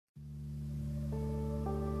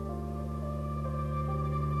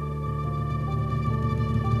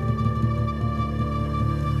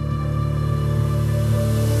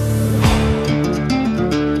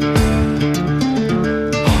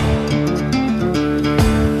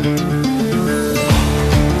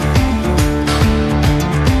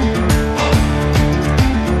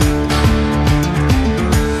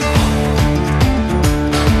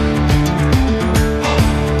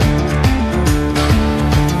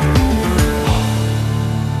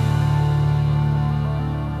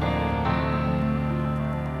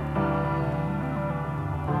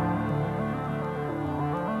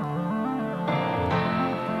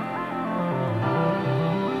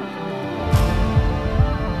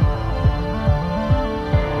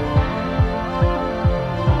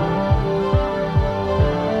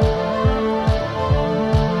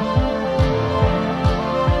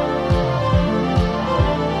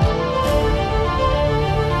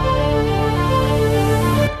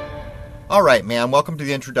All right, man. Welcome to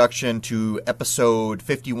the introduction to episode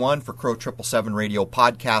 51 for Crow 777 Radio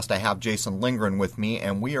Podcast. I have Jason Lindgren with me,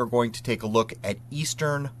 and we are going to take a look at the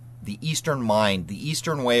Eastern mind, the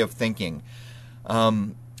Eastern way of thinking.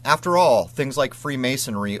 After all, things like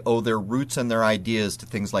Freemasonry owe their roots and their ideas to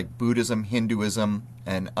things like Buddhism, Hinduism,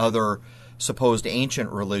 and other supposed ancient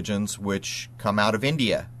religions which come out of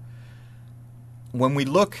India. When we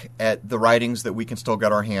look at the writings that we can still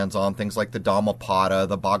get our hands on, things like the Dhammapada,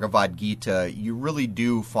 the Bhagavad Gita, you really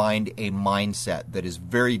do find a mindset that is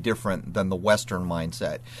very different than the Western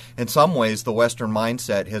mindset. In some ways, the Western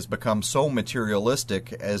mindset has become so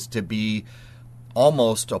materialistic as to be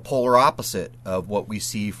almost a polar opposite of what we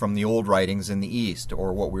see from the old writings in the East,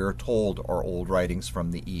 or what we are told are old writings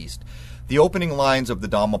from the East. The opening lines of the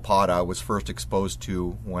Dhammapada I was first exposed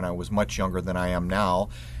to when I was much younger than I am now.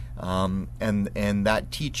 And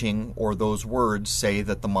that teaching, or those words, say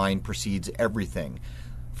that the mind precedes everything.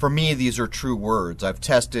 For me, these are true words. I've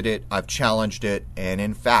tested it, I've challenged it, and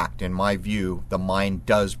in fact, in my view, the mind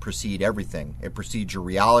does precede everything. It precedes your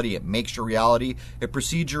reality, it makes your reality, it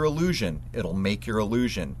precedes your illusion, it'll make your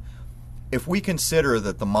illusion. If we consider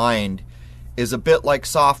that the mind is a bit like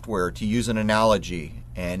software, to use an analogy,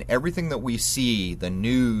 and everything that we see, the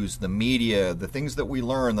news, the media, the things that we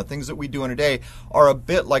learn, the things that we do in a day are a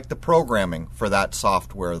bit like the programming for that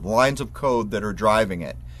software, the lines of code that are driving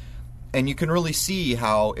it. And you can really see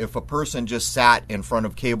how if a person just sat in front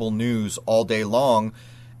of cable news all day long,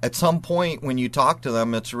 at some point when you talk to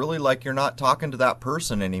them, it's really like you're not talking to that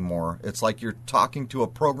person anymore. It's like you're talking to a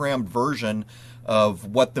programmed version of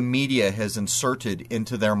what the media has inserted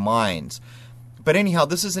into their minds. But anyhow,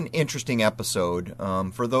 this is an interesting episode.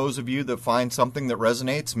 For those of you that find something that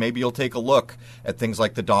resonates, maybe you'll take a look at things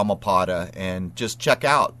like the Dhammapada and just check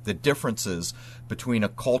out the differences between a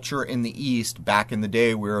culture in the East back in the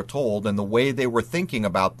day, we are told, and the way they were thinking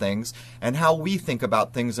about things and how we think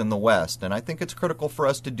about things in the West. And I think it's critical for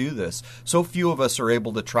us to do this. So few of us are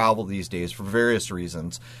able to travel these days for various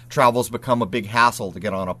reasons. Travel's become a big hassle to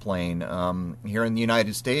get on a plane. Here in the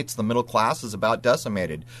United States, the middle class is about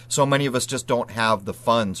decimated. So many of us just don't have the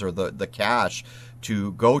funds or the cash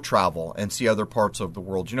to go travel and see other parts of the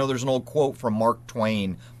world. You know, there's an old quote from Mark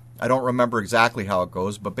Twain. I don't remember exactly how it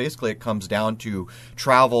goes, but basically it comes down to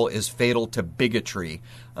travel is fatal to bigotry,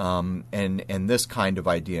 and this kind of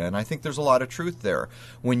idea. And I think there's a lot of truth there.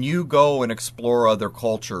 When you go and explore other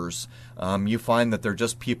cultures, you find that they're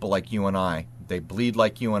just people like you and I. They bleed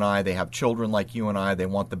like you and I. They have children like you and I. They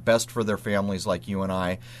want the best for their families like you and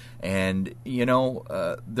I. And, you know,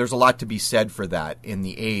 there's a lot to be said for that in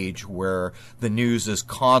the age where the news is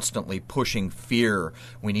constantly pushing fear.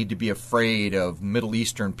 We need to be afraid of Middle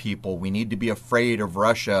Eastern people. We need to be afraid of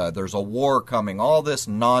Russia. There's a war coming. All this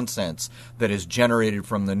nonsense that is generated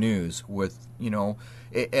from the news with, you know,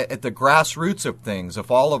 at the grassroots of things,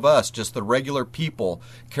 if all of us, just the regular people,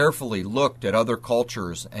 carefully looked at other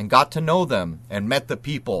cultures and got to know them and met the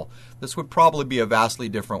people, this would probably be a vastly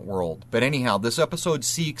different world. But anyhow, this episode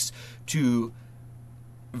seeks to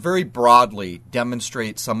very broadly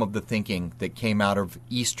demonstrate some of the thinking that came out of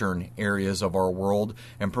Eastern areas of our world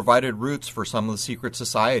and provided roots for some of the secret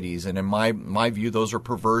societies. And in my view, those are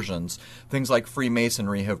perversions. Things like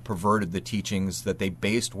Freemasonry have perverted the teachings that they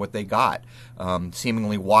based what they got,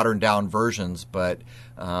 seemingly watered down versions, but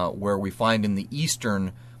where we find in the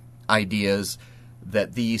Eastern ideas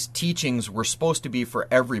that these teachings were supposed to be for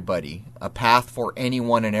everybody, a path for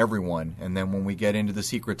anyone and everyone. And then when we get into the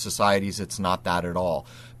secret societies, it's not that at all.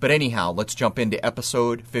 But anyhow, let's jump into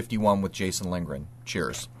episode 51 with Jason Lindgren.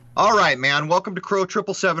 Cheers. All right, man. Welcome to Crow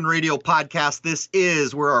 777 Radio Podcast. This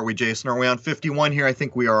is, where are we, Jason? Are we on 51 here? I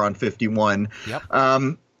think we are on 51. Yep.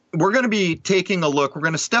 We're going to be taking a look. We're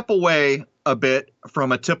going to step away a bit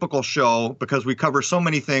from a typical show because we cover so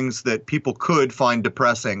many things that people could find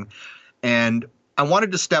depressing. And I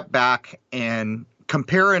wanted to step back and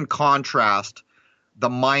compare and contrast the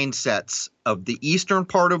mindsets of the eastern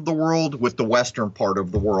part of the world with the western part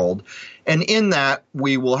of the world. And in that,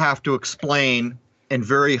 we will have to explain in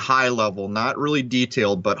very high level, not really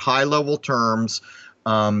detailed, but high level terms,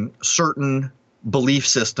 certain belief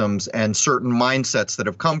systems and certain mindsets that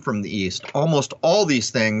have come from the East. Almost all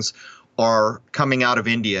these things are coming out of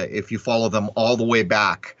India if you follow them all the way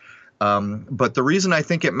back. But the reason I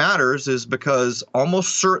think it matters is because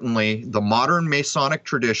almost certainly the modern Masonic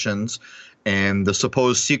traditions and the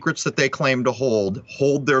supposed secrets that they claim to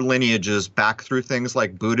hold their lineages back through things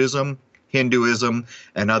like Buddhism, Hinduism,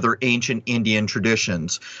 and other ancient Indian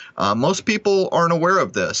traditions. Most people aren't aware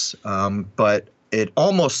of this, but it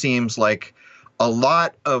almost seems like a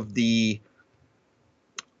lot of the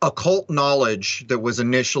occult knowledge that was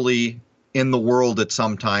initially in the world at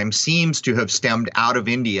some time seems to have stemmed out of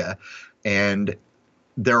India. And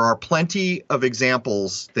there are plenty of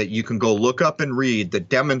examples that you can go look up and read that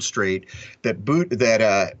demonstrate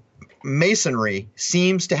that Masonry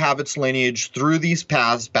seems to have its lineage through these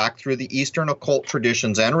paths back through the Eastern occult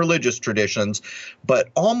traditions and religious traditions, but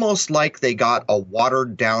almost like they got a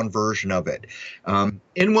watered down version of it.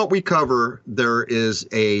 In what we cover, there is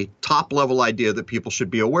a top level idea that people should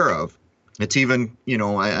be aware of. It's even,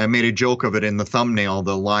 I made a joke of it in the thumbnail,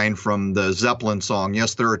 the line from the Zeppelin song,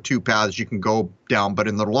 yes, there are two paths you can go down, but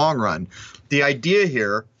in the long run. The idea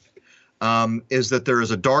here is that there is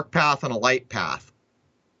a dark path and a light path.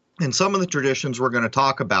 In some of the traditions we're going to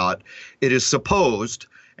talk about, it is supposed,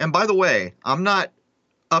 and by the way, I'm not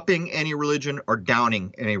upping any religion or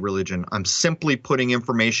downing any religion. I'm simply putting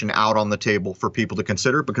information out on the table for people to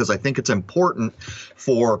consider because I think it's important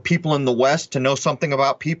for people in the West to know something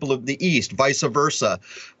about people of the East, vice versa.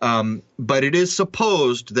 But it is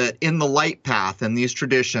supposed that in the light path and these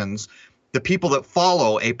traditions, the people that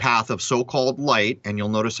follow a path of so-called light, and you'll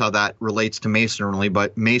notice how that relates to masonry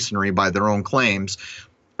by their own claims,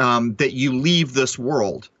 that you leave this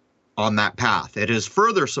world on that path. It is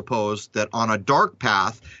further supposed that on a dark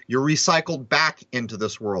path, you're recycled back into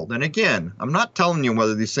this world. And again, I'm not telling you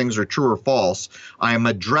whether these things are true or false. I am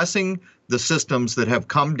addressing the systems that have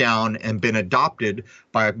come down and been adopted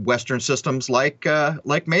by Western systems like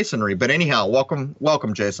Masonry. But anyhow,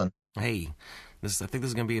 welcome, Jason. Hey, I think this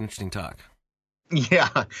is going to be an interesting talk.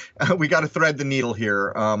 Yeah, we got to thread the needle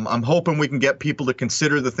here. I'm hoping we can get people to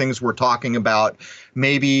consider the things we're talking about.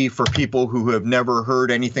 Maybe for people who have never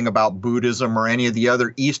heard anything about Buddhism or any of the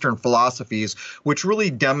other Eastern philosophies, which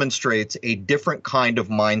really demonstrates a different kind of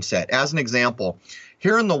mindset. As an example,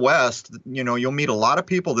 here in the West, you'll meet a lot of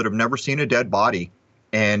people that have never seen a dead body.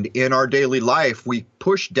 And in our daily life, we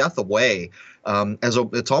push death away.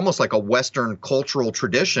 It's almost like a Western cultural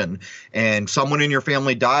tradition. And someone in your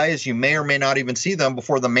family dies, you may or may not even see them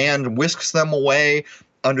before the man whisks them away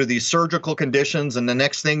under these surgical conditions. And the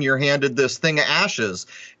next thing you're handed this thing of ashes.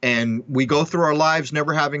 And we go through our lives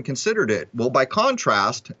never having considered it. Well, by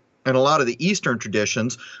contrast, in a lot of the Eastern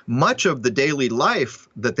traditions, much of the daily life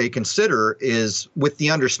that they consider is with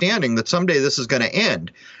the understanding that someday this is going to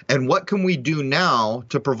end. And what can we do now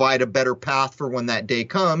to provide a better path for when that day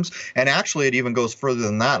comes? And actually, it even goes further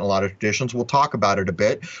than that in a lot of traditions. We'll talk about it a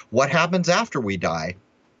bit. What happens after we die?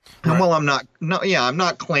 Right. And while I'm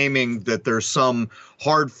not claiming that there's some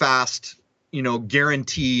hard, fast,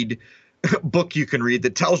 guaranteed book you can read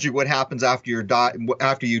that tells you what happens after you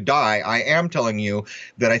die. I am telling you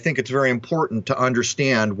that I think it's very important to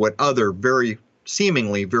understand what other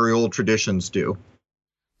seemingly very old traditions do.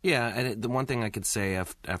 Yeah, and the one thing I could say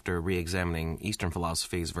after re-examining Eastern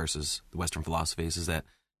philosophies versus the Western philosophies is that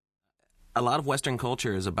a lot of Western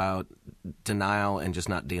culture is about denial and just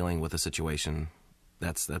not dealing with a situation.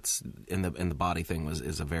 That's in the body thing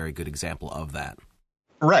is a very good example of that.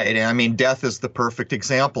 Right. I mean, death is the perfect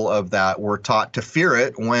example of that. We're taught to fear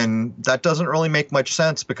it when that doesn't really make much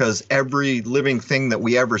sense because every living thing that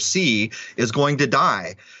we ever see is going to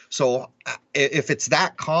die. So if it's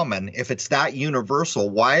that common, if it's that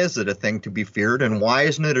universal, why is it a thing to be feared and why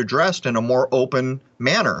isn't it addressed in a more open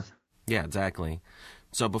manner? Yeah, exactly.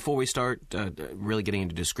 So before we start really getting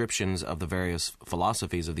into descriptions of the various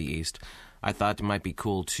philosophies of the East, I thought it might be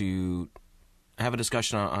cool to have a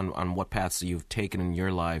discussion on what paths you've taken in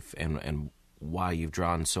your life and why you've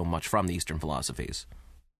drawn so much from the Eastern philosophies.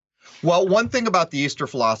 Well, one thing about the Eastern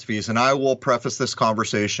philosophies, and I will preface this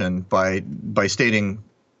conversation by stating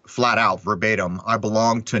flat out, verbatim, I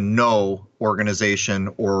belong to no organization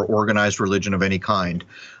or organized religion of any kind.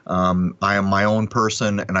 I am my own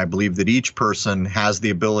person, and I believe that each person has the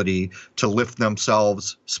ability to lift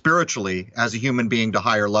themselves spiritually as a human being to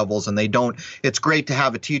higher levels, and they don't. It's great to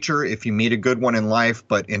have a teacher if you meet a good one in life,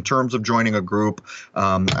 but in terms of joining a group,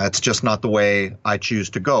 that's just not the way I choose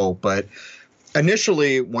to go. But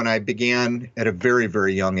initially, when I began at a very,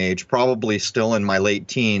 very young age, probably still in my late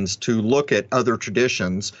teens, to look at other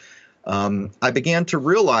traditions, I began to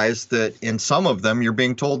realize that in some of them, you're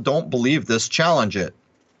being told, don't believe this, challenge it.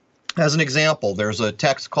 As an example, there's a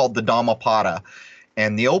text called the Dhammapada,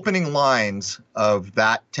 and the opening lines of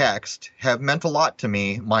that text have meant a lot to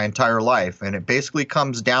me my entire life. And it basically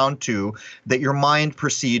comes down to that your mind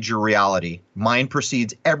precedes your reality. Mind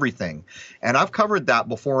precedes everything. And I've covered that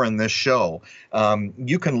before in this show.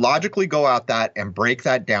 You can logically go at that and break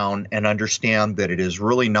that down and understand that it is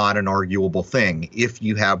really not an arguable thing if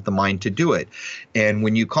you have the mind to do it. And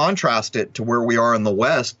when you contrast it to where we are in the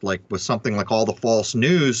West, like with something like all the false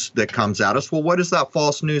news that comes at us, well, what is that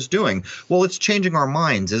false news doing? Well, it's changing our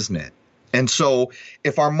minds, isn't it? And so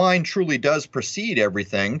if our mind truly does precede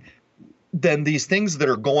everything, then these things that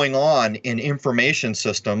are going on in information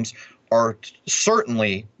systems are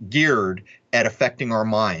certainly geared at affecting our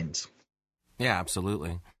minds. Yeah,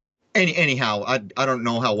 absolutely. Anyhow, I don't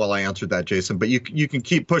know how well I answered that, Jason, but you can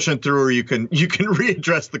keep pushing through, or you can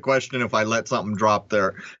readdress the question if I let something drop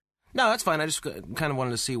there. No, that's fine. I just kind of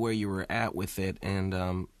wanted to see where you were at with it, and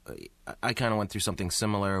I kind of went through something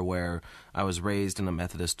similar where I was raised in a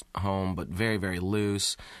Methodist home, but very, very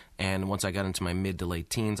loose. And once I got into my mid to late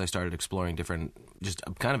teens, I started exploring different, just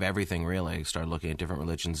kind of everything, really. I started looking at different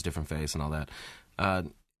religions, different faiths, and all that.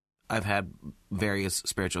 I've had various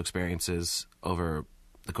spiritual experiences over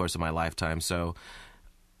the course of my lifetime, so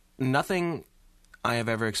nothing I have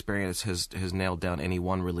ever experienced has nailed down any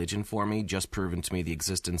one religion for me, just proven to me the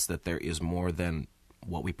existence that there is more than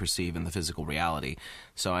what we perceive in the physical reality.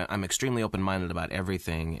 So I'm extremely open-minded about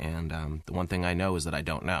everything, and the one thing I know is that I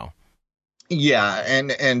don't know. Yeah,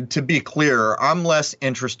 and to be clear, I'm less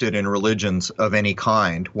interested in religions of any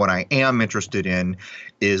kind. What I am interested in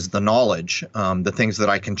is the knowledge, the things that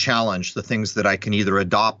I can challenge, the things that I can either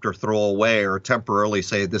adopt or throw away or temporarily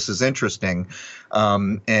say this is interesting.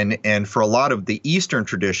 And for a lot of the Eastern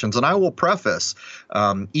traditions, and I will preface,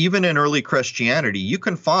 even in early Christianity, you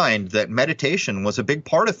can find that meditation was a big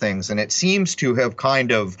part of things, and it seems to have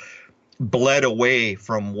kind of bled away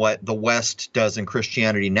from what the West does in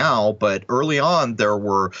Christianity now. But early on, there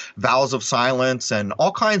were vows of silence and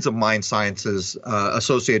all kinds of mind sciences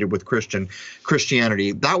associated with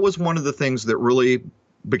Christianity. That was one of the things that really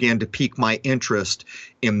began to pique my interest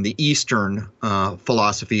in the Eastern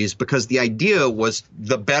philosophies, because the idea was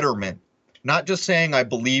the betterment. Not just saying I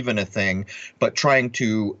believe in a thing, but trying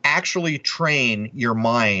to actually train your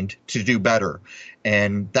mind to do better.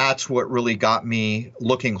 And that's what really got me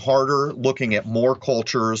looking harder, looking at more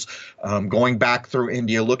cultures, going back through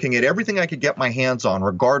India, looking at everything I could get my hands on,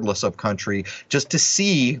 regardless of country, just to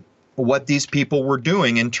see what these people were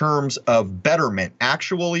doing in terms of betterment,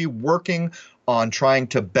 actually working on trying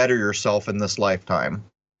to better yourself in this lifetime.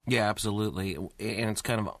 Yeah, absolutely. And it's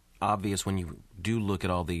kind of obvious when you do look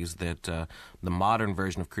at all these that the modern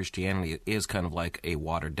version of Christianity is kind of like a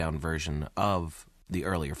watered-down version of the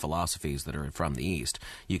earlier philosophies that are from the East.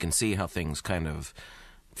 You can see how things kind of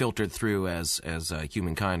filtered through as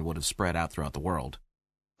humankind would have spread out throughout the world.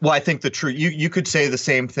 Well, I think you could say the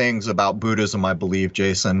same things about Buddhism, I believe,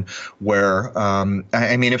 Jason, where,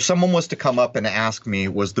 I mean, if someone was to come up and ask me,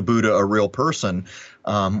 was the Buddha a real person?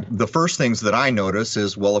 The first things that I notice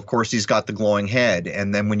is, well, of course, he's got the glowing head.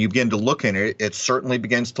 And then when you begin to look in it, it certainly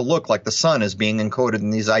begins to look like the sun is being encoded in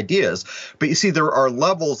these ideas. But you see, there are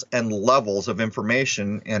levels and levels of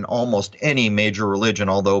information in almost any major religion,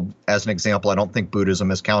 although, as an example, I don't think Buddhism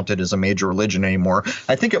is counted as a major religion anymore.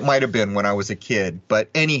 I think it might have been when I was a kid. But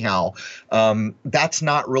anyhow, that's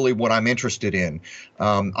not really what I'm interested in.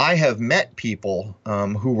 I have met people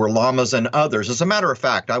who were lamas and others. As a matter of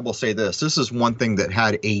fact, I will say this. This is one thing that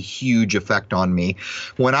had a huge effect on me.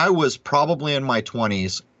 When I was probably in my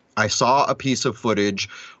 20s, I saw a piece of footage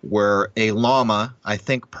where a lama, I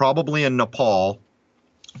think probably in Nepal,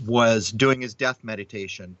 was doing his death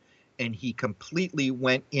meditation, and he completely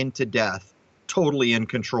went into death totally in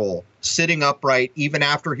control, sitting upright even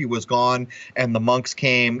after he was gone and the monks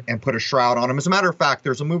came and put a shroud on him. As a matter of fact,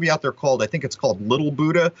 there's a movie out there called, I think it's called Little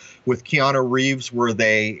Buddha, with Keanu Reeves, where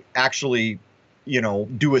they actually,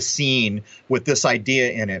 do a scene with this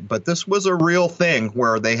idea in it. But this was a real thing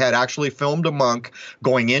where they had actually filmed a monk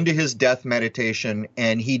going into his death meditation,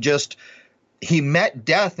 and he met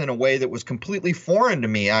death in a way that was completely foreign to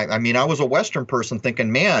me. I mean, I was a Western person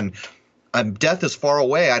thinking, man, death is far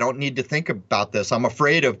away. I don't need to think about this. I'm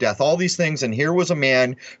afraid of death, all these things. And here was a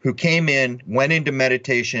man who came in, went into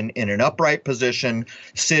meditation in an upright position,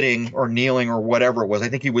 sitting or kneeling or whatever it was. I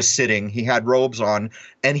think he was sitting. He had robes on,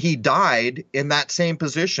 and he died in that same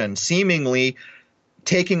position, seemingly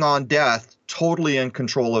taking on death, totally in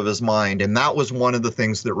control of his mind. And that was one of the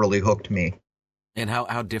things that really hooked me. And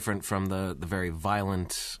how different from the very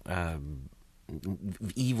violent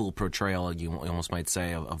evil portrayal, you almost might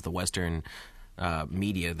say, of the Western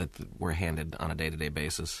media that we're handed on a day-to-day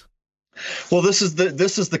basis. Well, this is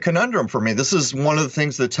the conundrum for me. This is one of the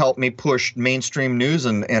things that's helped me push mainstream news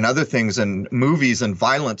and other things and movies and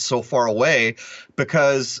violence so far away,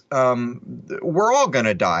 because we're all going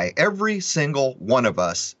to die. Every single one of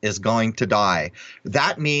us is going to die.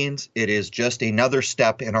 That means it is just another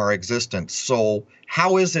step in our existence. So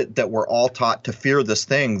how is it that we're all taught to fear this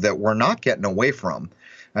thing that we're not getting away from?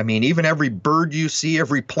 I mean, even every bird you see,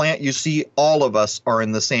 every plant you see, all of us are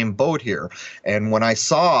in the same boat here. And when I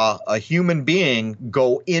saw a human being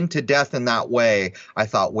go into death in that way, I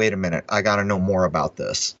thought, wait a minute, I got to know more about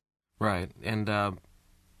this. Right. And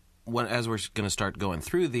as we're going to start going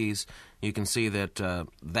through these, you can see that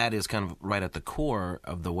that is kind of right at the core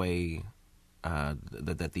of the way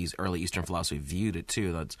that these early Eastern philosophy viewed it,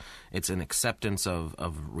 too. It's an acceptance of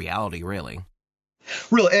reality, really.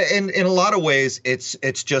 Really, and in a lot of ways, it's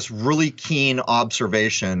just really keen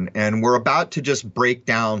observation, and we're about to just break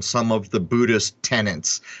down some of the Buddhist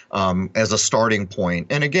tenets as a starting point.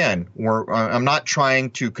 And again, I'm not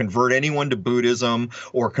trying to convert anyone to Buddhism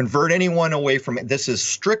or convert anyone away from it. This is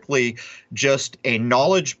strictly just a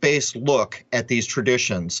knowledge-based look at these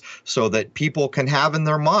traditions, so that people can have in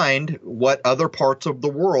their mind what other parts of the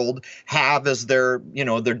world have as their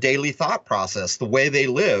daily thought process, the way they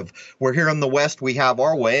live. We're here in the West. We have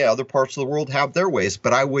our way, other parts of the world have their ways,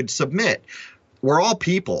 but I would submit we're all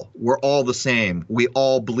people. We're all the same. We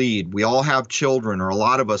all bleed. We all have children, or a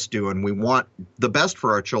lot of us do, and we want the best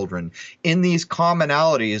for our children. In these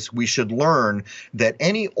commonalities, we should learn that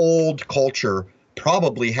any old culture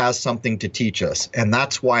probably has something to teach us, and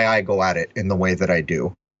that's why I go at it in the way that I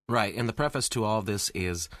do. Right, and the preface to all this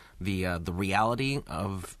is the reality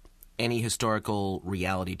of any historical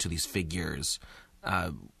reality to these figures.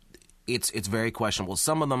 It's very questionable.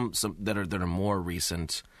 Some of them that are more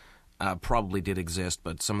recent probably did exist,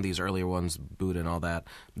 but some of these earlier ones, Buddha and all that,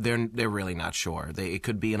 they're really not sure. It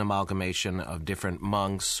could be an amalgamation of different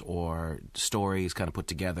monks or stories kind of put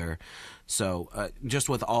together. So just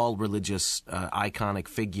with all religious iconic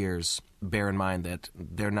figures, bear in mind that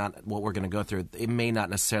they're not what we're going to go through. It may not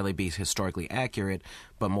necessarily be historically accurate,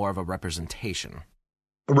 but more of a representation.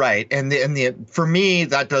 Right. And for me,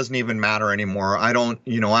 that doesn't even matter anymore.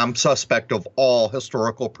 I'm suspect of all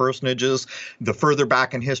historical personages. The further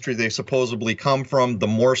back in history they supposedly come from, the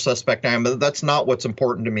more suspect I am. But that's not what's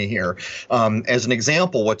important to me here. As an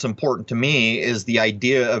example, what's important to me is the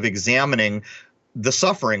idea of examining the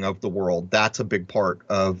suffering of the world. That's a big part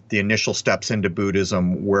of the initial steps into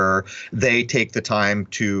Buddhism, where they take the time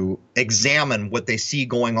to examine what they see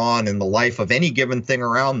going on in the life of any given thing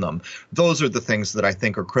around them. Those are the things that I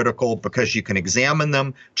think are critical, because you can examine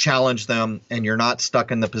them, challenge them, and you're not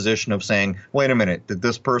stuck in the position of saying, wait a minute, did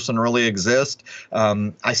this person really exist?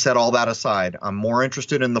 I set all that aside. I'm more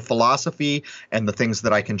interested in the philosophy and the things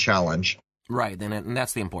that I can challenge. Right, and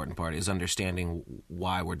that's the important part, is understanding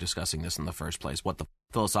why we're discussing this in the first place, what the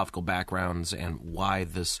philosophical backgrounds and why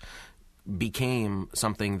this became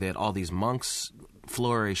something that all these monks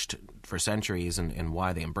flourished for centuries, and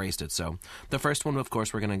why they embraced it. So the first one, of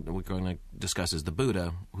course, we're going to discuss is the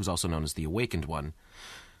Buddha, who's also known as the Awakened One.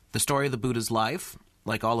 The story of the Buddha's life,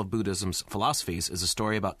 like all of Buddhism's philosophies, is a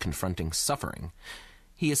story about confronting suffering.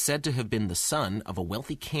 He is said to have been the son of a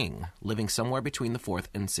wealthy king living somewhere between the 4th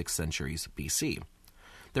and 6th centuries BC.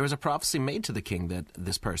 There was a prophecy made to the king that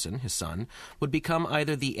this person, his son, would become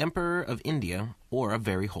either the emperor of India or a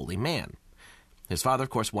very holy man. His father,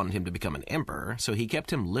 of course, wanted him to become an emperor, so he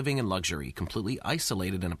kept him living in luxury, completely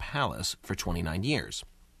isolated in a palace for 29 years.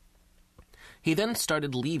 He then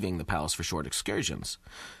started leaving the palace for short excursions.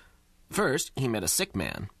 First, he met a sick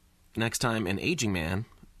man, next time an aging man,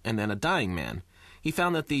 and then a dying man. He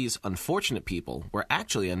found that these unfortunate people were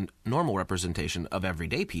actually a normal representation of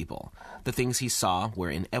everyday people. The things he saw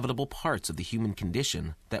were inevitable parts of the human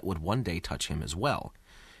condition that would one day touch him as well.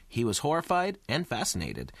 He was horrified and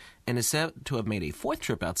fascinated, and is said to have made a 4th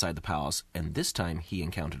trip outside the palace, and this time he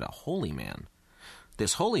encountered a holy man.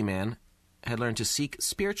 This holy man had learned to seek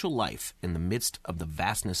spiritual life in the midst of the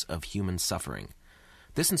vastness of human suffering.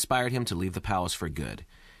 This inspired him to leave the palace for good.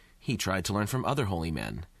 He tried to learn from other holy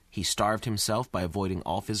men. He starved himself by avoiding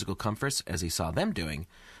all physical comforts as he saw them doing,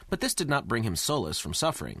 but this did not bring him solace from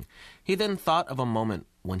suffering. He then thought of a moment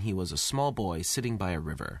when he was a small boy sitting by a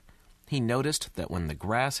river. He noticed that when the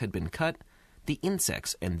grass had been cut, the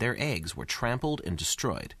insects and their eggs were trampled and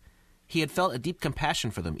destroyed. He had felt a deep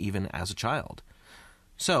compassion for them even as a child.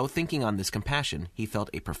 So, thinking on this compassion, he felt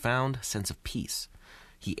a profound sense of peace.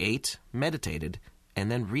 He ate, meditated,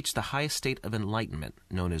 and then reached the highest state of enlightenment,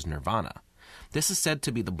 known as nirvana. This is said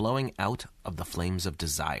to be the blowing out of the flames of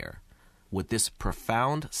desire. With this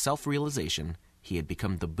profound self-realization, he had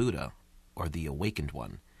become the Buddha, or the Awakened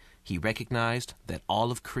One. He recognized that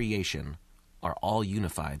all of creation are all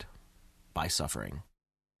unified by suffering.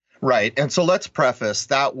 Right. And so let's preface,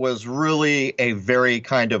 that was really a very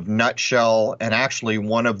kind of nutshell, and actually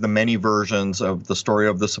one of the many versions of the story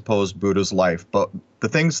of the supposed Buddha's life. But the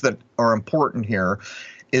things that are important here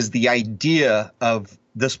is the idea of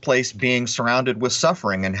this place being surrounded with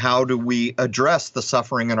suffering, and how do we address the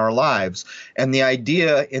suffering in our lives. And the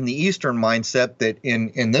idea in the Eastern mindset that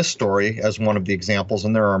in this story, as one of the examples,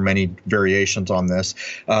 and there are many variations on this,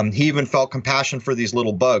 he even felt compassion for these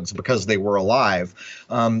little bugs because they were alive.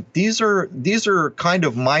 These are kind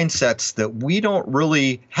of mindsets that we don't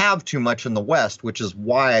really have too much in the West, which is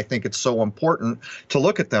why I think it's so important to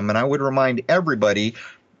look at them. And I would remind everybody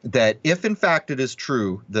that if in fact it is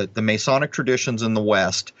true that the Masonic traditions in the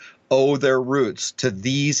West owe their roots to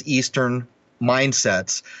these Eastern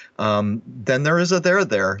mindsets, then there is a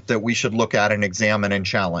there that we should look at and examine and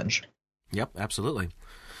challenge. Yep, absolutely.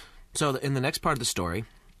 So in the next part of the story,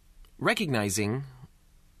 recognizing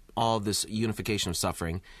all this unification of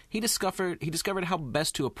suffering, he discovered how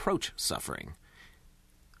best to approach suffering.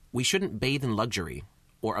 We shouldn't bathe in luxury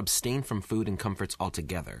or abstain from food and comforts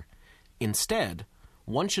altogether. Instead,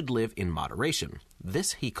 one should live in moderation.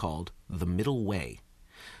 This he called the middle way.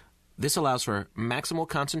 This allows for maximal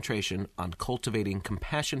concentration on cultivating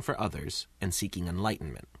compassion for others and seeking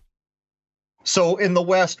enlightenment. So in the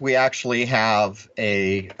West, we actually have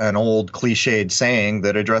an old cliched saying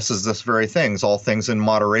that addresses this very thing, all things in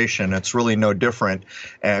moderation. It's really no different.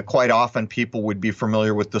 Quite often people would be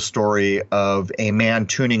familiar with the story of a man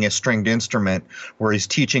tuning a stringed instrument where he's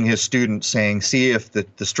teaching his student saying, see, if the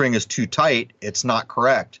string is too tight, it's not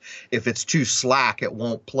correct. If it's too slack, it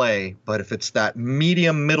won't play. But if it's that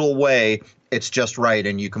medium middle way, it's just right,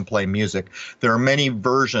 and you can play music. There are many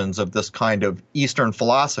versions of this kind of Eastern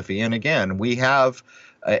philosophy. And again, we have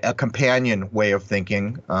a companion way of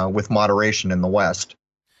thinking with moderation in the West.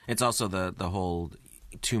 It's also the whole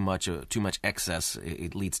too much excess.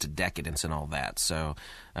 It leads to decadence and all that. So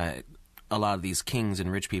a lot of these kings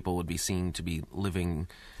and rich people would be seen to be living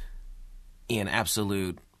in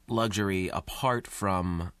absolute luxury apart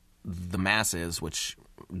from the masses, which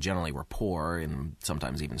generally were poor and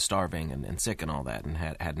sometimes even starving and sick and all that, and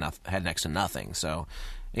had next to nothing. So,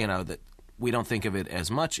 that we don't think of it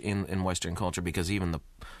as much in Western culture, because even the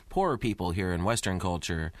poorer people here in Western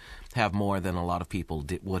culture have more than a lot of people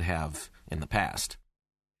would have in the past.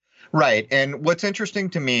 Right. And what's interesting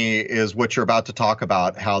to me is what you're about to talk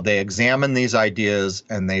about, how they examine these ideas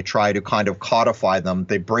and they try to kind of codify them.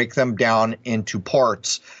 They break them down into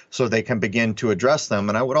parts so they can begin to address them.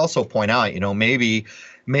 And I would also point out,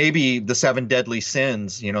 maybe the 7 deadly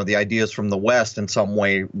sins, the ideas from the West in some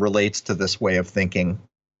way relates to this way of thinking.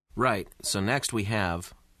 Right. So next we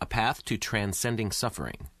have A Path to Transcending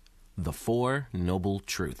Suffering, the 4 Noble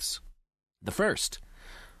Truths. The first,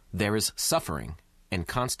 there is suffering and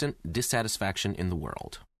constant dissatisfaction in the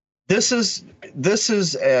world. This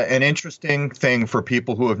is an interesting thing for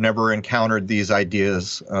people who have never encountered these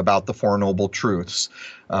ideas about the 4 Noble Truths.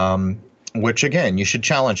 Which, again, you should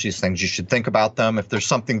challenge these things. You should think about them. If there's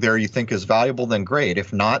something there you think is valuable, then great.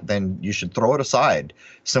 If not, then you should throw it aside.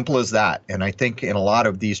 Simple as that. And I think in a lot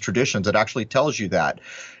of these traditions, it actually tells you that.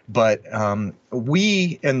 But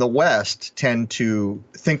we in the West tend to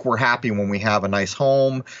think we're happy when we have a nice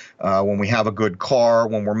home, when we have a good car,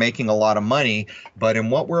 when we're making a lot of money. But in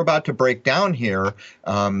what we're about to break down here,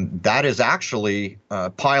 that is actually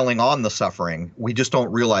piling on the suffering. We just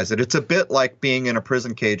don't realize it. It's a bit like being in a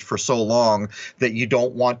prison cage for so long that you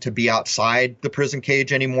don't want to be outside the prison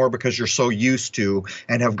cage anymore because you're so used to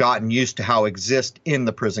and have gotten used to how exist in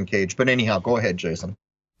the prison cage. But anyhow, go ahead, Jason.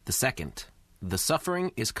 The second, the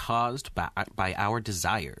suffering is caused by our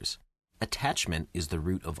desires. Attachment is the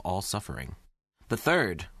root of all suffering. The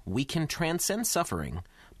third, we can transcend suffering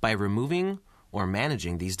by removing or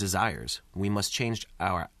managing these desires. We must change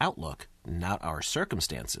our outlook, not our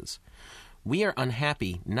circumstances. We are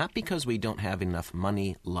unhappy not because we don't have enough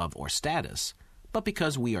money, love, or status, but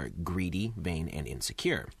because we are greedy, vain, and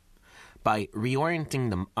insecure. By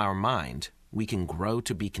reorienting our mind, we can grow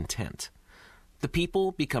to be content. The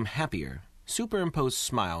people become happier, superimpose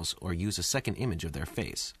smiles, or use a second image of their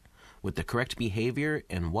face. With the correct behavior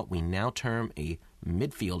and what we now term a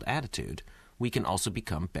midfield attitude, we can also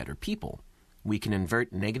become better people. We can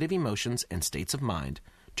invert negative emotions and states of mind,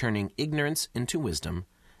 turning ignorance into wisdom,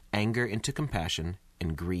 anger into compassion,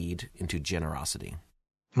 and greed into generosity.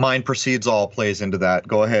 Mind precedes all plays into that.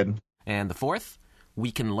 Go ahead. And the fourth,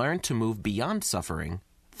 we can learn to move beyond suffering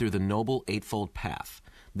through the Noble Eightfold Path.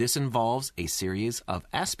 This involves a series of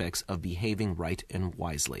aspects of behaving right and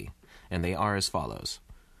wisely, and they are as follows: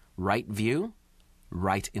 right view,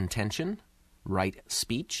 right intention, right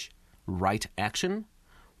speech, right action,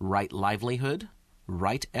 right livelihood,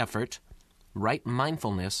 right effort, right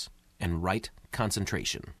mindfulness, and right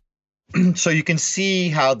concentration. So you can see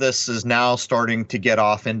how this is now starting to get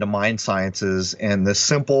off into mind sciences, and the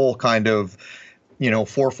simple kind of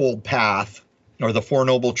fourfold path or the Four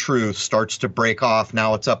Noble Truths starts to break off.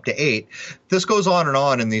 Now it's up to 8. This goes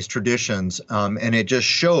on in these traditions, and it just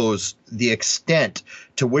shows the extent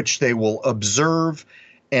to which they will observe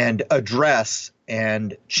and address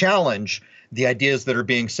and challenge the ideas that are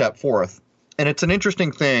being set forth. And it's an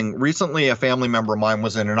interesting thing. Recently, a family member of mine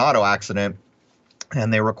was in an auto accident,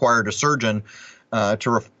 and they required a surgeon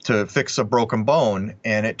to fix a broken bone.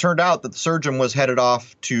 And it turned out that the surgeon was headed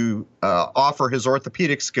off to offer his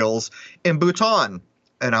orthopedic skills in Bhutan.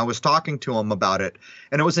 And I was talking to him about it.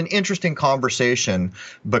 And it was an interesting conversation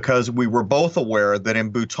because we were both aware that in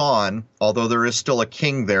Bhutan, although there is still a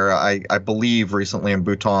king there, I believe recently in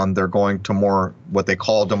Bhutan, they're going to more what they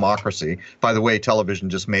call democracy. By the way,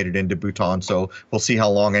 television just made it into Bhutan, so we'll see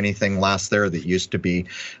how long anything lasts there that used to be.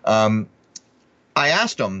 I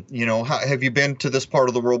asked him, have you been to this part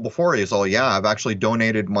of the world before? He's all, yeah, I've actually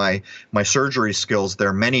donated my surgery skills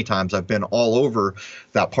there many times. I've been all over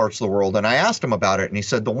that parts of the world. And I asked him about it. And he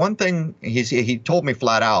said, the one thing he told me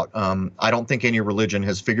flat out, I don't think any religion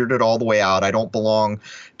has figured it all the way out. I don't belong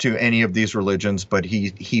to any of these religions. But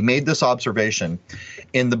he made this observation.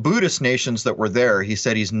 In the Buddhist nations that were there, he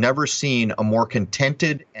said he's never seen a more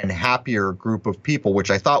contented and happier group of people,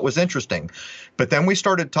 which I thought was interesting. But then we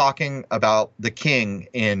started talking about the king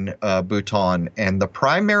in Bhutan, and the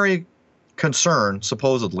primary concern,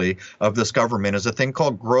 supposedly, of this government is a thing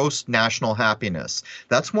called gross national happiness.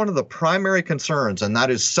 That's one of the primary concerns, and that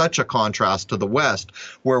is such a contrast to the West,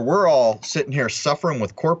 where we're all sitting here suffering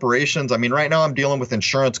with corporations. I mean, right now I'm dealing with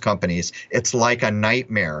insurance companies. It's like a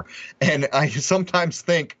nightmare. And I sometimes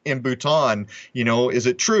think in Bhutan, is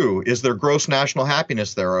it true? Is there gross national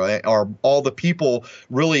happiness there? Are all the people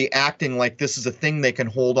really acting like this is a thing they can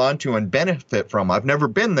hold on to and benefit from? I've never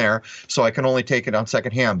been there, so I can only take it on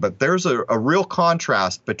secondhand. But there's a real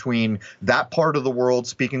contrast between that part of the world,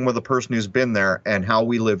 speaking with a person who's been there, and how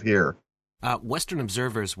we live here. Western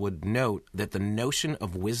observers would note that the notion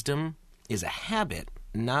of wisdom is a habit,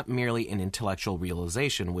 not merely an intellectual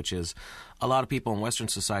realization, which is a lot of people in Western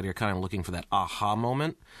society are kind of looking for that aha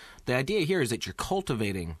moment. The idea here is that you're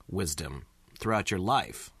cultivating wisdom throughout your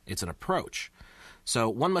life. It's an approach. So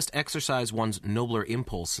one must exercise one's nobler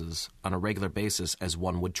impulses on a regular basis as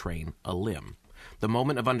one would train a limb. The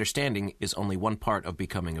moment of understanding is only one part of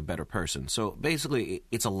becoming a better person. So basically,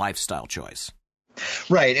 it's a lifestyle choice.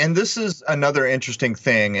 Right. And this is another interesting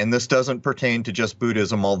thing. And this doesn't pertain to just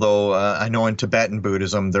Buddhism, although I know in Tibetan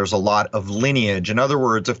Buddhism, there's a lot of lineage. In other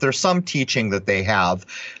words, if there's some teaching that they have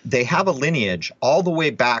a lineage all the way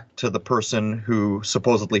back to the person who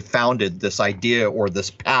supposedly founded this idea or this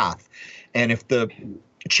path. And if the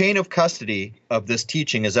chain of custody of this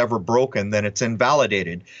teaching is ever broken, then it's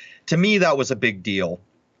invalidated. To me, that was a big deal.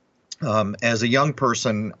 As a young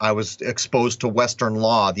person, I was exposed to Western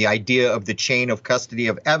law, the idea of the chain of custody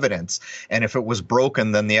of evidence. And if it was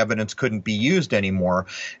broken, then the evidence couldn't be used anymore.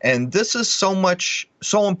 And this is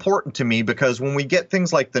so important to me because when we get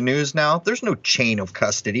things like the news now, there's no chain of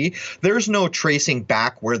custody. There's no tracing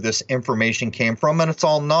back where this information came from, and it's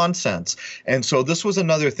all nonsense. And so this was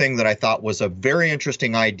another thing that I thought was a very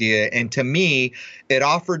interesting idea. And to me, it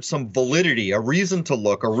offered some validity, a reason to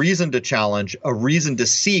look, a reason to challenge, a reason to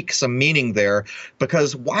seek some meaning there.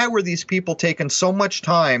 Because why were these people taking so much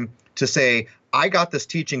time to say, I got this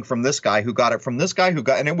teaching from this guy who got it from this guy who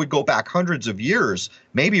got, and it would go back hundreds of years,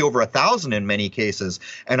 maybe over 1,000 in many cases.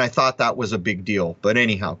 And I thought that was a big deal. But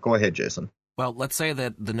anyhow, go ahead, Jason. Well, let's say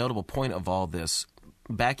that the notable point of all this,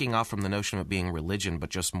 backing off from the notion of it being religion, but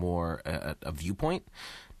just more a viewpoint,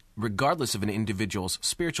 regardless of an individual's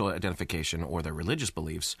spiritual identification or their religious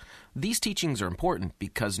beliefs, these teachings are important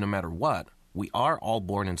because no matter what, we are all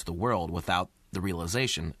born into the world without the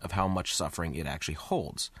realization of how much suffering it actually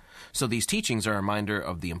holds. So these teachings are a reminder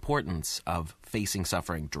of the importance of facing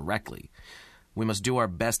suffering directly. We must do our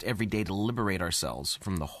best every day to liberate ourselves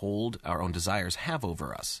from the hold our own desires have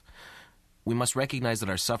over us. We must recognize that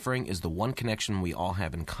our suffering is the one connection we all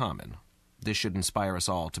have in common. This should inspire us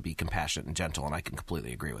all to be compassionate and gentle, and I can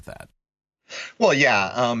completely agree with that. Well,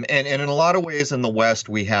 yeah. And in a lot of ways in the West,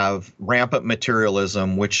 we have rampant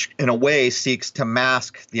materialism, which in a way seeks to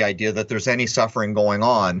mask the idea that there's any suffering going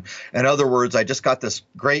on. In other words, I just got this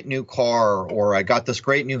great new car, or I got this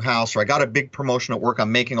great new house, or I got a big promotion at work.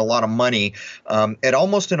 I'm making a lot of money. It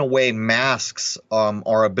almost in a way masks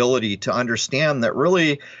our ability to understand that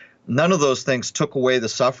really none of those things took away the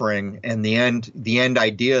suffering and the end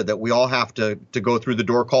idea that we all have to go through the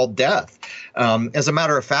door called death. As a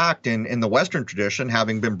matter of fact, in the Western tradition,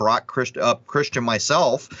 having been brought up Christian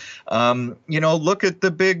myself, look at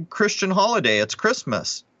the big Christian holiday. It's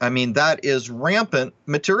Christmas. I mean, that is rampant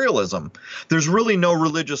materialism. There's really no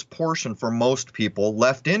religious portion for most people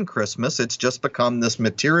left in Christmas. It's just become this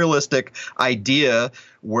materialistic idea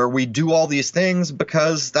where we do all these things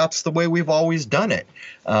because that's the way we've always done it.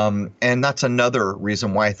 And that's another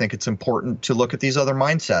reason why I think it's important to look at these other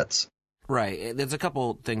mindsets. Right. There's a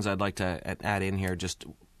couple things I'd like to add in here, just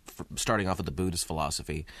starting off with the Buddhist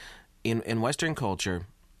philosophy. In Western culture,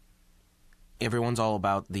 everyone's all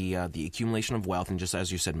about the accumulation of wealth and, just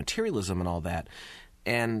as you said, materialism and all that.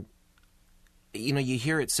 And you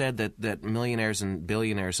hear it said that millionaires and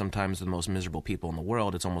billionaires sometimes are the most miserable people in the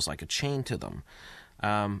world. It's almost like a chain to them.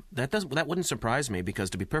 That wouldn't surprise me, because,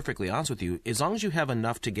 to be perfectly honest with you, as long as you have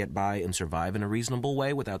enough to get by and survive in a reasonable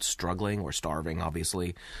way without struggling or starving,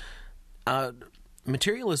 obviously,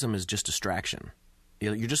 materialism is just distraction.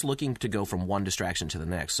 You're just looking to go from one distraction to the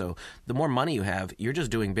next. So the more money you have, you're just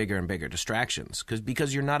doing bigger and bigger distractions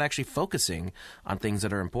because you're not actually focusing on things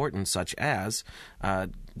that are important, such as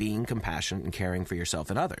being compassionate and caring for yourself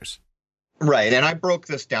and others. Right. And I broke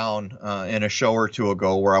this down in a show or two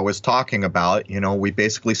ago where I was talking about, we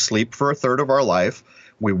basically sleep for a third of our life.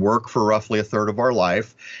 We work for roughly a third of our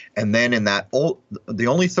life. And then in that, the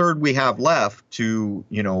only third we have left to,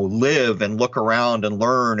 live and look around and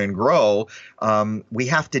learn and grow, we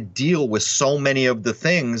have to deal with so many of the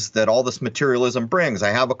things that all this materialism brings.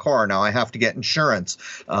 I have a car now. I have to get insurance.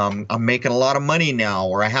 I'm making a lot of money now,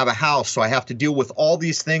 or I have a house. So I have to deal with all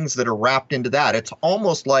these things that are wrapped into that. It's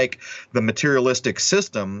almost like the materialistic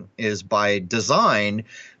system is by design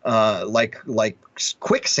like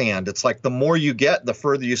quicksand. It's like the more you get, the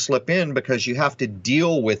further you slip in, because you have to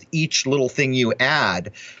deal with each little thing you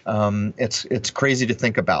add. It's crazy to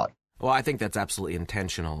think about. Well, I think that's absolutely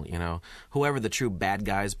intentional. Whoever the true bad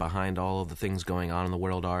guys behind all of the things going on in the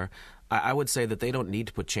world are, I would say that they don't need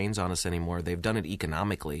to put chains on us anymore. They've done it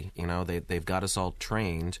economically. They've got us all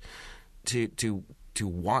trained to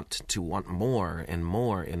want more and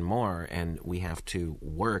more and more, and we have to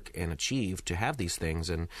work and achieve to have these things.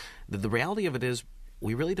 And the reality of it is,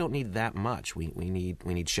 we really don't need that much. We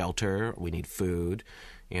need shelter, we need food,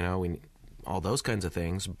 we need all those kinds of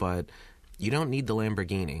things. But you don't need the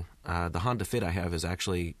Lamborghini. The Honda Fit I have is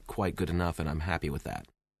actually quite good enough, and I'm happy with that.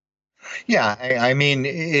 Yeah, I mean,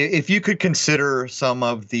 if you could consider some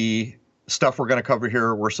of the stuff we're going to cover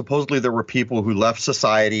here, where supposedly there were people who left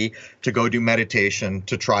society to go do meditation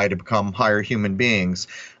to try to become higher human beings.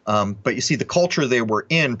 But you see, the culture they were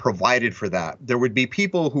in provided for that. There would be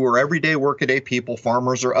people who were everyday workaday people,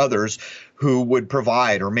 farmers or others, who would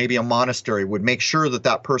provide, or maybe a monastery would make sure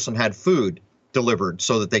that person had food delivered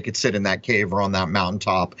so that they could sit in that cave or on that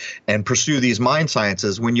mountaintop and pursue these mind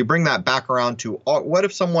sciences. When you bring that back around to what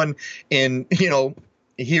if someone in,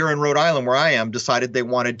 here in Rhode Island where I am decided they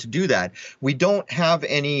wanted to do that? We don't have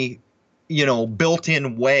any,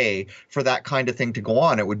 built-in way for that kind of thing to go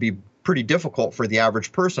on. It would be pretty difficult for the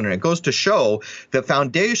average person. And it goes to show that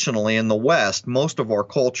foundationally in the West, most of our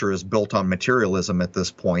culture is built on materialism at this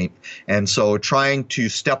point. And so trying to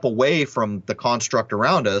step away from the construct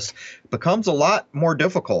around us becomes a lot more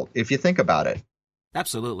difficult if you think about it.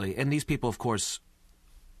 Absolutely. And these people, of course,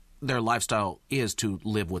 their lifestyle is to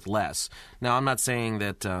live with less. Now, I'm not saying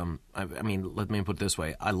that, I mean, let me put it this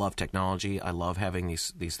way. I love technology. I love having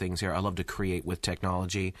these things here. I love to create with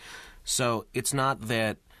technology. So it's not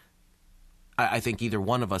that I think either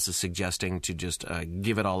one of us is suggesting to just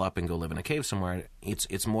give it all up and go live in a cave somewhere.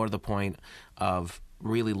 It's more the point of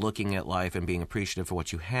really looking at life and being appreciative for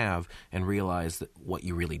what you have and realize that what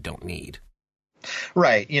you really don't need.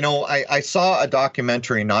 Right. I saw a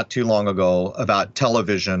documentary not too long ago about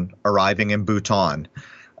television arriving in Bhutan.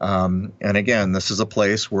 And again, this is a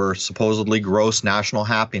place where supposedly gross national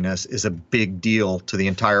happiness is a big deal to the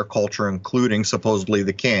entire culture, including supposedly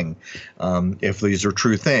the king, if these are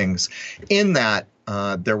true things. In that,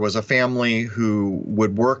 there was a family who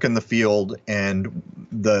would work in the field, and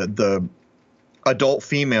the adult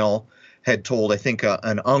female had told, I think,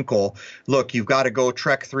 an uncle, look, you've got to go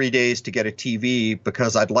trek 3 days to get a TV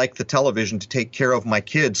because I'd like the television to take care of my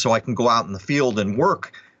kids so I can go out in the field and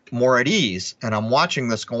work more at ease. And I'm watching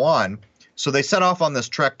this go on. So they set off on this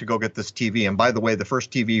trek to go get this TV. And by the way, the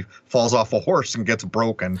first TV falls off a horse and gets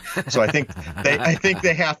broken. So I think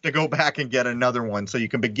they have to go back and get another one. So you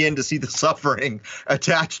can begin to see the suffering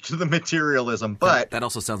attached to the materialism. But that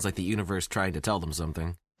also sounds like the universe trying to tell them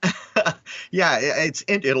something. Yeah,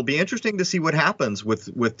 it'll be interesting to see what happens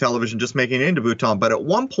with television just making it into Bhutan. But at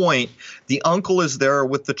one point, the uncle is there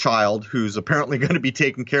with the child, who's apparently going to be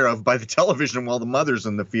taken care of by the television while the mother's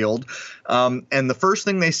in the field. And the first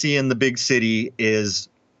thing they see in the big city is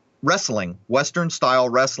wrestling, Western style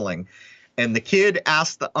wrestling. And the child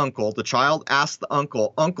asks the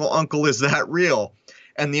uncle, Uncle, is that real?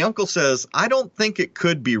 And the uncle says, I don't think it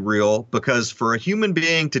could be real, because for a human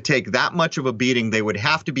being to take that much of a beating, they would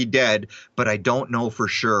have to be dead, but I don't know for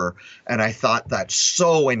sure. And I thought that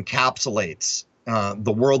so encapsulates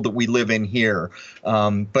the world that we live in here.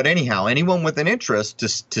 But anyhow, anyone with an interest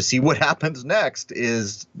to see what happens next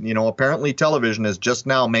is, apparently television is just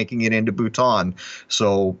now making it into Bhutan.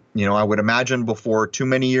 So, I would imagine before too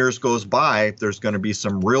many years goes by, there's going to be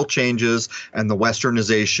some real changes, and the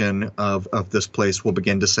westernization of this place will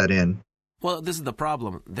begin to set in. Well, this is the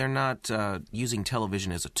problem. They're not using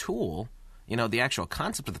television as a tool. The actual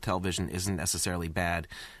concept of the television isn't necessarily bad.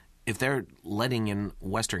 If they're letting in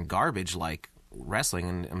Western garbage like wrestling,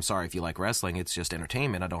 and I'm sorry if you like wrestling, it's just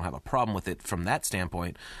entertainment. I don't have a problem with it from that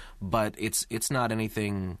standpoint, but it's not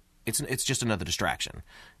anything. It's just another distraction.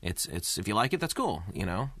 It's if you like it, that's cool,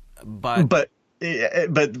 But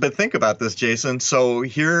think about this, Jason. So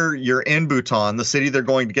here you're in Bhutan. The city they're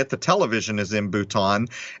going to get the television is in Bhutan,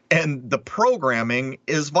 and the programming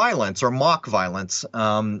is violence or mock violence.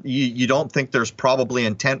 You don't think there's probably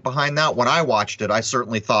intent behind that? When I watched it, I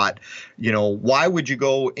certainly thought, why would you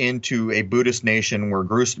go into a Buddhist nation where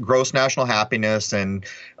gross national happiness and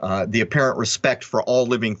the apparent respect for all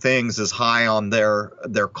living things is high on their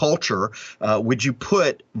culture? Would you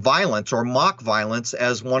put violence or mock violence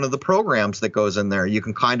as one of the programs that goes in there? You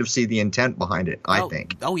can kind of see the intent behind it, I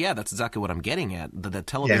think. Oh yeah, that's exactly what I'm getting at. The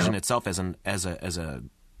television itself as a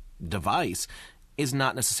device is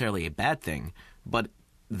not necessarily a bad thing, but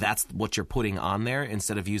that's what you're putting on there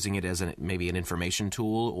instead of using it as maybe an information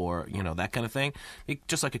tool or that kind of thing.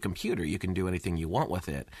 Just like a computer, you can do anything you want with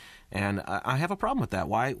it, and I have a problem with that.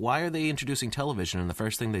 Why are they introducing television and the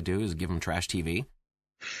first thing they do is give them trash TV?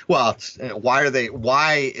 Well, why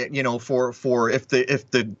if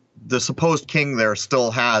the supposed king there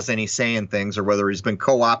still has any say in things, or whether he's been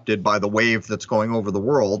co-opted by the wave that's going over the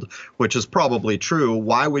world, which is probably true,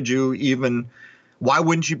 why wouldn't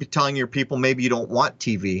you be telling your people maybe you don't want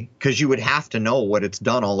TV? Because you would have to know what it's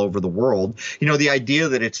done all over the world. The idea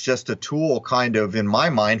that it's just a tool kind of, in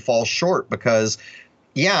my mind, falls short, because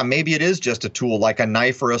yeah, maybe it is just a tool like a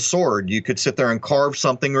knife or a sword. You could sit there and carve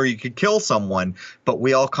something, or you could kill someone, but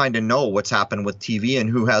we all kind of know what's happened with TV and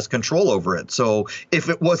who has control over it. So if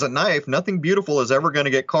it was a knife, nothing beautiful is ever going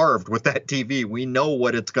to get carved with that TV. We know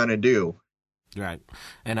what it's going to do. Right.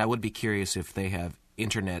 And I would be curious if they have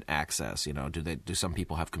internet access. Do some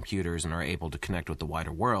people have computers and are able to connect with the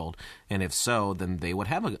wider world? And if so, then they would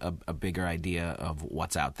have a bigger idea of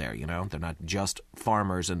what's out there. They're not just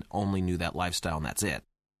farmers and only knew that lifestyle and that's it.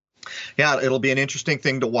 Yeah, it'll be an interesting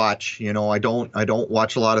thing to watch. I don't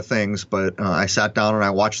watch a lot of things, but I sat down and I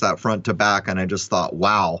watched that front to back, and I just thought,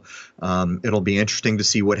 wow, it'll be interesting to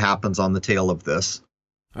see what happens on the tail of this.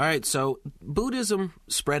 All right, so Buddhism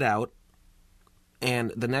spread out.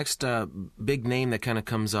 And the next big name that kind of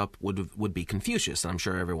comes up would be Confucius, and I'm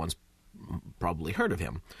sure everyone's probably heard of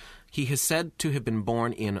him. He is said to have been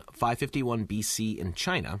born in 551 BC in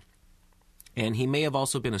China, and he may have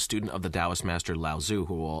also been a student of the Taoist master Lao Tzu,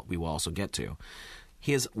 who we will also get to.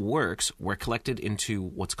 His works were collected into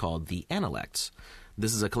what's called the Analects.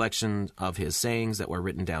 This is a collection of his sayings that were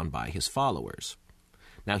written down by his followers.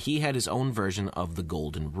 Now, he had his own version of the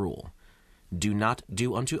Golden Rule. Do not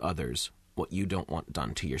do unto others what you don't want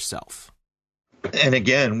done to yourself. And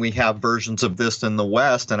again, we have versions of this in the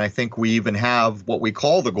West, and I think we even have what we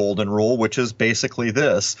call the Golden Rule, which is basically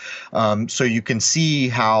this. So you can see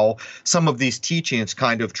how some of these teachings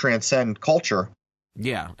kind of transcend culture.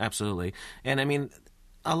 Yeah, absolutely. And I mean,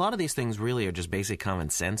 a lot of these things really are just basic common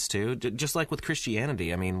sense, too. Just like with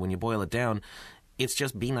Christianity. I mean, when you boil it down, it's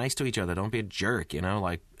just be nice to each other. Don't be a jerk,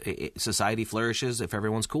 society flourishes if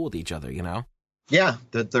everyone's cool with each other, Yeah,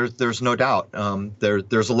 there's no doubt.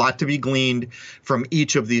 There's a lot to be gleaned from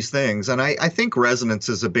each of these things. And I think resonance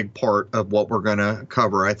is a big part of what we're going to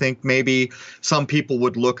cover. I think maybe some people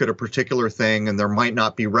would look at a particular thing and there might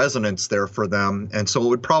not be resonance there for them. And so it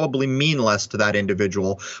would probably mean less to that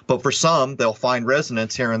individual. But for some, they'll find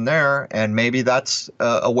resonance here and there. And maybe that's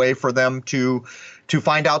a way for them to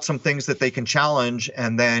find out some things that they can challenge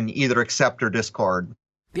and then either accept or discard.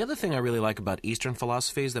 The other thing I really like about Eastern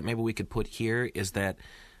philosophies that maybe we could put here is that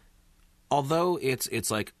although it's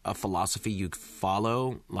like a philosophy you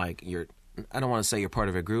follow, like I don't want to say you're part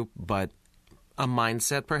of a group, but a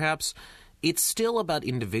mindset perhaps, it's still about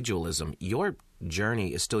individualism. Your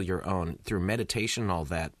journey is still your own through meditation and all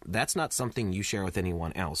that. That's not something you share with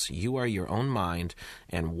anyone else. You are your own mind,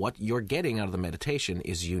 and what you're getting out of the meditation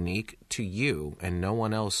is unique to you, and no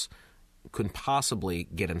one else could possibly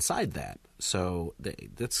get inside that. So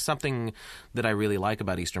that's something that I really like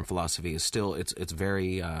about Eastern philosophy. Is still it's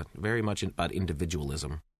very very much about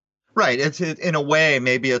individualism. Right. In a way,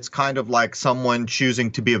 maybe it's kind of like someone choosing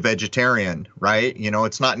to be a vegetarian, right?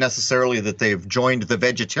 It's not necessarily that they've joined the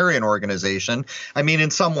vegetarian organization. I mean, in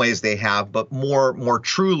some ways they have, but more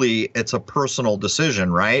truly, it's a personal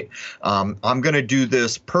decision, right? I'm going to do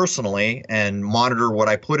this personally and monitor what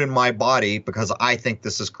I put in my body because I think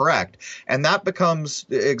this is correct. And that becomes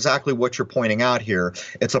exactly what you're pointing out here.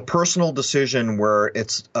 It's a personal decision where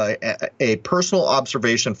it's a personal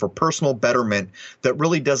observation for personal betterment that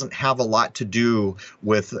really doesn't have a lot to do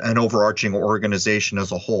with an overarching organization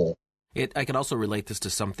as a whole. I could also relate this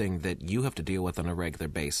to something that you have to deal with on a regular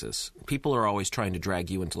basis. People are always trying to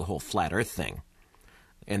drag you into the whole flat earth thing.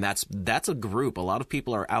 And that's a group. A lot of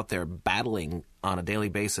people are out there battling on a daily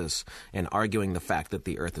basis and arguing the fact that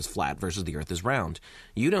the earth is flat versus the earth is round.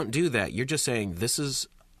 You don't do that. You're just saying this is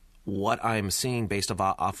what I'm seeing based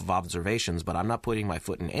off of observations, but I'm not putting my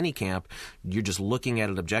foot in any camp. You're just looking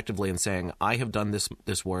at it objectively and saying, I have done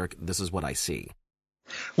this work. This is what I see.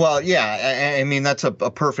 Well, yeah, I mean, that's a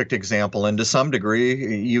perfect example. And to some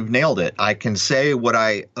degree, you've nailed it. I can say what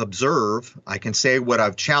I observe. I can say what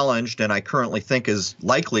I've challenged and I currently think is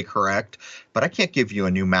likely correct, but I can't give you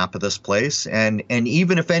a new map of this place. And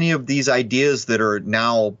even if any of these ideas that are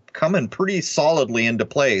now coming pretty solidly into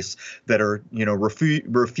place that are,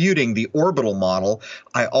 refuting the orbital model,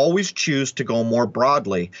 I always choose to go more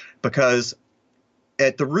broadly because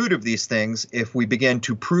at the root of these things, if we begin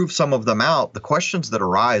to prove some of them out, the questions that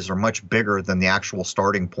arise are much bigger than the actual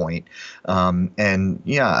starting point. I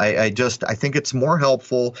think it's more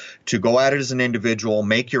helpful to go at it as an individual,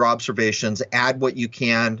 make your observations, add what you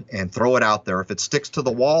can, and throw it out there. If it sticks to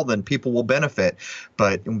the wall, then people will benefit.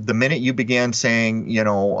 But the minute you began saying,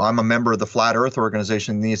 I'm a member of the Flat Earth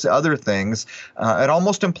Organization, these other things, it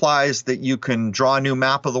almost implies that you can draw a new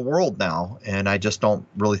map of the world now. And I just don't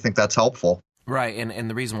really think that's helpful. Right, and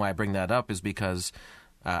the reason why I bring that up is because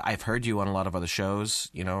I've heard you on a lot of other shows.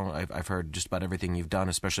 I've heard just about everything you've done,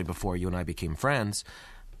 especially before you and I became friends.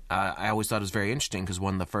 I always thought it was very interesting because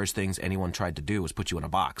one of the first things anyone tried to do was put you in a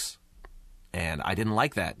box. And I didn't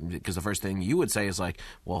like that because the first thing you would say is like,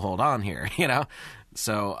 well, hold on here,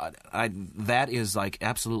 So that is like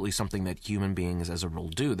absolutely something that human beings as a rule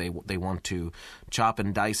do. They want to chop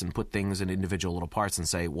and dice and put things in individual little parts and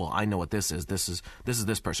say, well, I know what this is. This is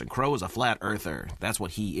this person. Crow is a flat earther. That's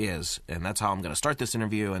what he is. And that's how I'm going to start this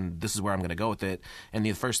interview. And this is where I'm going to go with it. And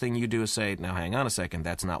the first thing you do is say, now hang on a second.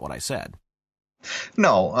 That's not what I said.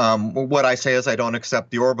 No, what I say is I don't accept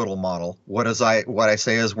the orbital model. What I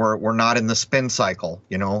say is we're not in the spin cycle.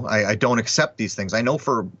 I don't accept these things. I know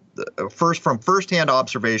from firsthand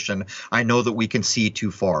observation, I know that we can see too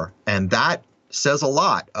far, and that says a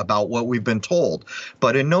lot about what we've been told.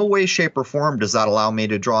 But in no way, shape, or form does that allow me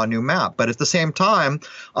to draw a new map. But at the same time,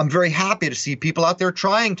 I'm very happy to see people out there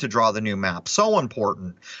trying to draw the new map. So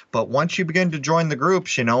important. But once you begin to join the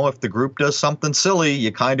groups, if the group does something silly,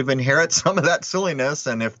 you kind of inherit some of that silliness.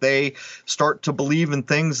 And if they start to believe in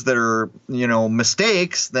things that are,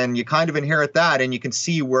 mistakes, then you kind of inherit that. And you can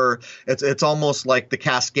see where it's almost like the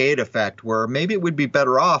cascade effect, where maybe it would be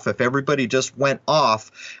better off if everybody just went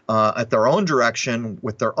off at their own direction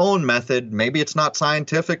with their own method. Maybe it's not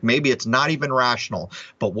scientific, maybe it's not even rational,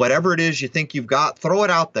 but whatever it is you think you've got, throw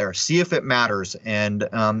it out there, see if it matters. And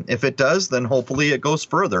if it does, then hopefully it goes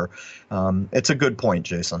further. It's a good point,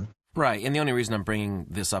 Jason. Right, and the only reason I'm bringing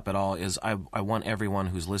this up at all is I want everyone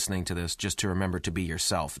who's listening to this just to remember to be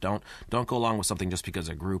yourself. Don't go along with something just because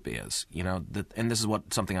a group is. And this is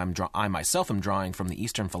something I myself am drawing from the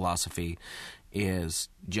Eastern philosophy is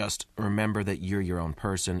just remember that you're your own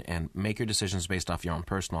person and make your decisions based off your own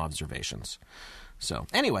personal observations. So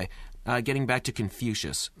anyway, getting back to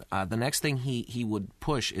Confucius, the next thing he would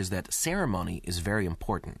push is that ceremony is very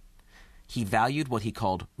important. He valued what he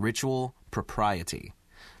called ritual propriety,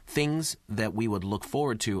 things that we would look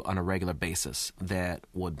forward to on a regular basis that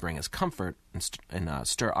would bring us comfort and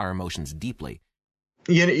stir our emotions deeply.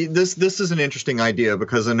 This is an interesting idea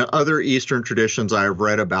because in other Eastern traditions I've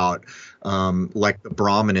read about, like the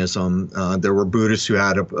Brahmanism, there were Buddhists who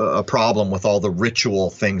had a problem with all the ritual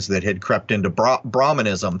things that had crept into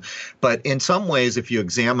Brahmanism. But in some ways, if you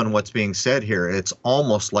examine what's being said here, it's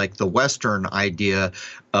almost like the Western idea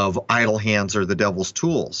of idle hands are the devil's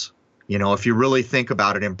tools. If you really think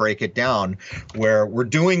about it and break it down, where we're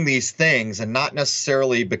doing these things and not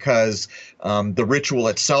necessarily because the ritual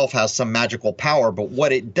itself has some magical power, but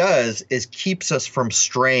what it does is keeps us from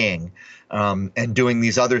straying and doing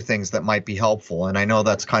these other things that might be helpful. And I know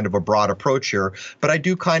that's kind of a broad approach here, but I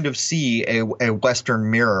do kind of see a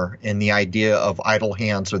Western mirror in the idea of idle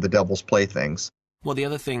hands or the devil's playthings. Well, the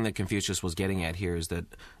other thing that Confucius was getting at here is that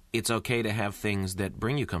it's okay to have things that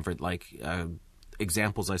bring you comfort. Like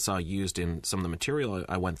examples I saw used in some of the material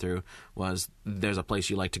I went through was there's a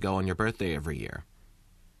place you like to go on your birthday every year.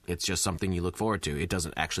 It's just something you look forward to. It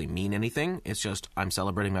doesn't actually mean anything. It's just, I'm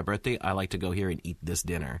celebrating my birthday. I like to go here and eat this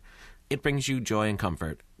dinner. It brings you joy and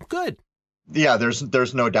comfort. Good. Yeah,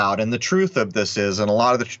 there's no doubt. And the truth of this is, in a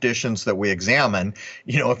lot of the traditions that we examine,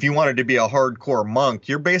 if you wanted to be a hardcore monk,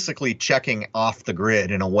 you're basically checking off the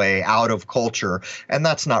grid in a way, out of culture. And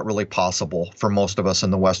that's not really possible for most of us in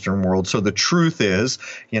the Western world. So the truth is,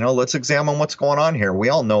 let's examine what's going on here. We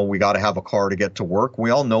all know we got to have a car to get to work. We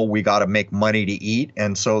all know we got to make money to eat.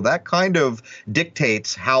 And so that kind of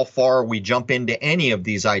dictates how far we jump into any of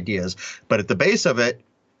these ideas. But at the base of it,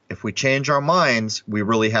 if we change our minds, we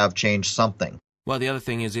really have changed something. Well, the other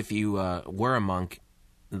thing is, if you were a monk,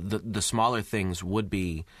 the smaller things would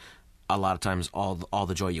be a lot of times all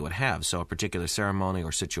the joy you would have. So a particular ceremony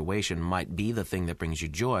or situation might be the thing that brings you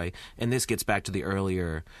joy. And this gets back to the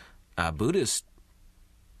earlier Buddhist.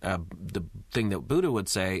 The thing that Buddha would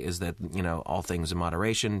say is that, all things in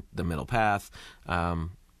moderation, the middle path.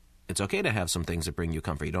 It's okay to have some things that bring you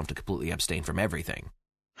comfort. You don't have to completely abstain from everything.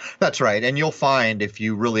 That's right. And you'll find, if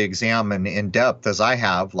you really examine in depth, as I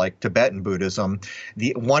have, like Tibetan Buddhism,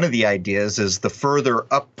 one of the ideas is the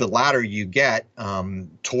further up the ladder you get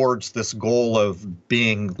towards this goal of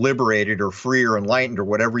being liberated or free or enlightened or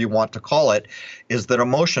whatever you want to call it, is that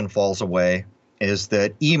emotion falls away. Is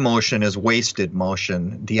that emotion is wasted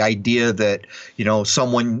motion. The idea that,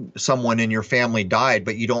 someone in your family died,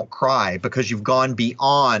 but you don't cry because you've gone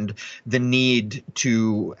beyond the need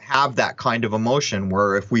to have that kind of emotion,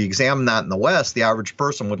 where if we examine that in the West, the average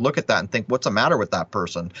person would look at that and think, what's the matter with that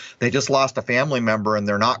person? They just lost a family member and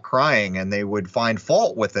they're not crying, and they would find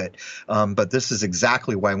fault with it. But this is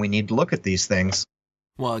exactly why we need to look at these things.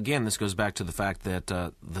 Well, again, this goes back to the fact that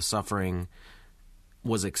the suffering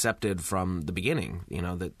was accepted from the beginning,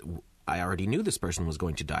 that I already knew this person was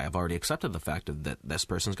going to die. I've already accepted the fact that this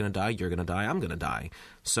person's going to die, you're going to die, I'm going to die.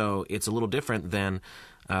 So it's a little different than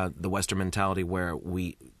the Western mentality where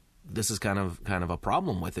this is kind of a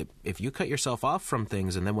problem with it. If you cut yourself off from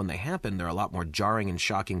things and then when they happen, they're a lot more jarring and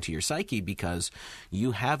shocking to your psyche because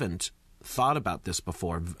you haven't thought about this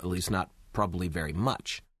before, at least not probably very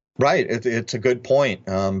much. Right. It's a good point.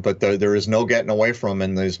 But there is no getting away from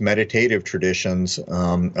in these meditative traditions.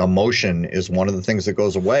 Emotion is one of the things that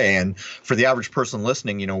goes away. And for the average person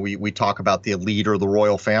listening, we talk about the elite or the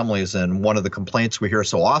royal families. And one of the complaints we hear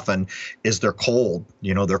so often is they're cold.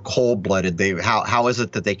 They're cold blooded. How is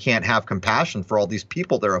it that they can't have compassion for all these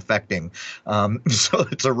people they're affecting? So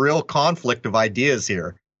it's a real conflict of ideas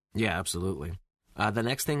here. Yeah, absolutely. The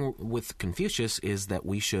next thing with Confucius is that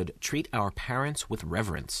we should treat our parents with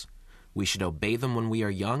reverence. We should obey them when we are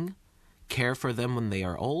young, care for them when they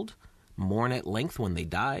are old, mourn at length when they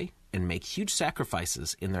die, and make huge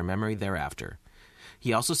sacrifices in their memory thereafter.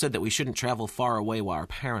 He also said that we shouldn't travel far away while our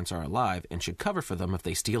parents are alive and should cover for them if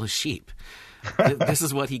they steal a sheep. This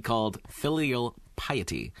is what he called filial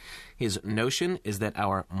piety. His notion is that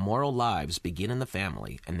our moral lives begin in the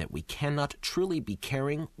family and that we cannot truly be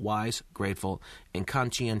caring, wise, grateful, and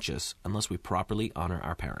conscientious unless we properly honor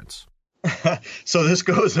our parents. So this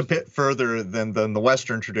goes a bit further than the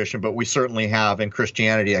Western tradition, but we certainly have in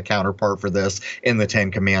Christianity a counterpart for this in the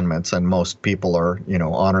Ten Commandments, and most people are,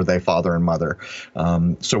 honor thy father and mother.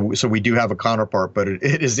 So we do have a counterpart, but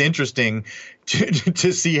it is interesting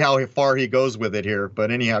to see how far he goes with it here.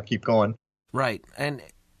 But anyhow, keep going. Right, and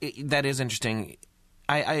that is interesting.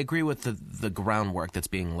 I agree with the groundwork that's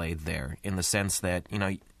being laid there in the sense that,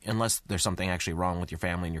 unless there's something actually wrong with your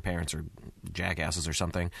family and your parents are jackasses or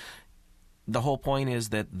something, the whole point is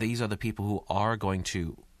that these are the people who are going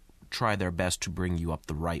to try their best to bring you up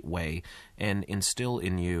the right way and instill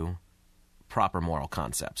in you proper moral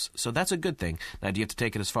concepts. So that's a good thing. Now, do you have to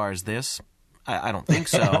take it as far as this? I don't think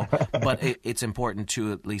so, but it's important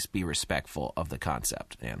to at least be respectful of the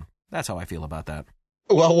concept, and that's how I feel about that.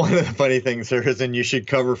 Well, one of the funny things there is, and you should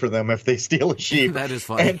cover for them if they steal a sheep. That is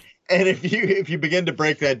funny. And if you begin to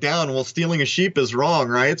break that down, well, stealing a sheep is wrong,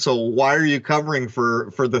 right? So why are you covering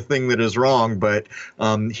for the thing that is wrong? But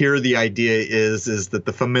here the idea is that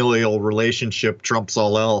the familial relationship trumps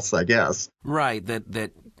all else, I guess. Right.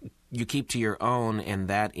 That you keep to your own, and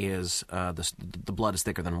that is the blood is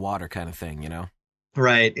thicker than water kind of thing, you know?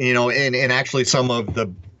 Right. And actually some of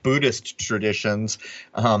the Buddhist traditions,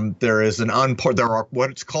 there are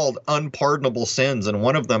what's called unpardonable sins, and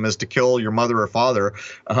one of them is to kill your mother or father.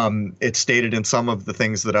 It's stated in some of the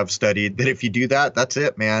things that I've studied that if you do that, that's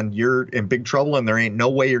it, man. You're in big trouble, and there ain't no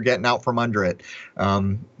way you're getting out from under it.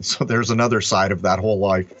 So there's another side of that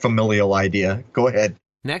whole familial idea. Go ahead.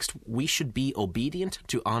 Next, we should be obedient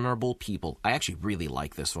to honorable people. I actually really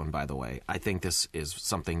like this one, by the way. I think this is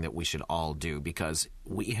something that we should all do because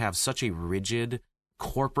we have such a rigid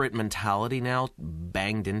corporate mentality now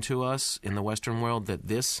banged into us in the Western world that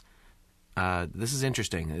this is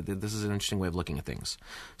interesting. This is an interesting way of looking at things.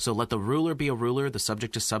 So let the ruler be a ruler, the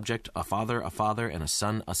subject a subject, a father, and a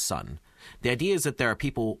son, a son. The idea is that there are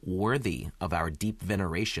people worthy of our deep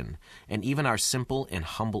veneration and even our simple and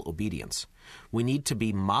humble obedience. We need to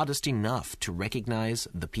be modest enough to recognize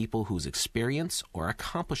the people whose experience or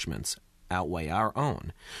accomplishments outweigh our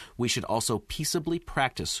own. We should also peaceably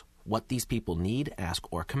practice what these people need, ask,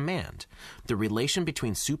 or command. The relation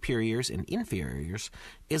between superiors and inferiors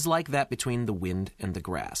is like that between the wind and the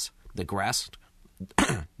grass. The grass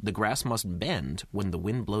must bend when the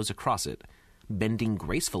wind blows across it. Bending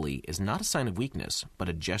gracefully is not a sign of weakness, but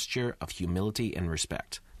a gesture of humility and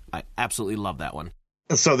respect. I absolutely love that one.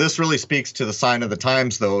 So this really speaks to the sign of the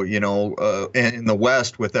times, though, in the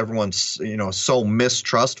West, with everyone, so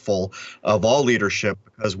mistrustful of all leadership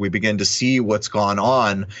because we begin to see what's gone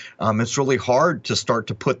on. It's really hard to start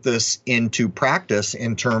to put this into practice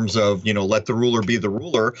in terms of, let the ruler be the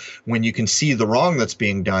ruler when you can see the wrong that's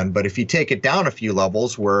being done. But if you take it down a few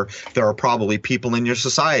levels where there are probably people in your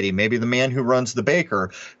society, maybe the man who runs the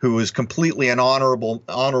baker, who is completely an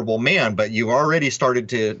honorable man, but you already started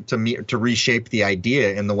to reshape the idea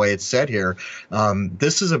in the way it's said here.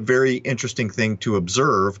 This is a very interesting thing to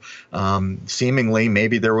observe. Seemingly,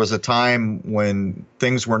 maybe there was a time when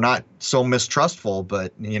things were not so mistrustful,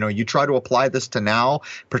 but you try to apply this to now,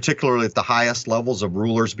 particularly at the highest levels of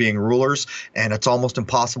rulers being rulers, and it's almost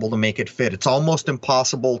impossible to make it fit. It's almost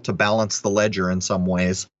impossible to balance the ledger in some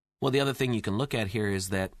ways. Well, the other thing you can look at here is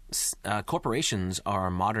that corporations are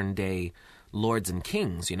modern day lords and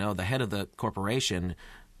kings. The head of the corporation,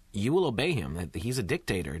 you will obey him. He's a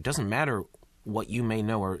dictator. It doesn't matter what you may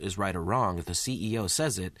know is right or wrong. If the CEO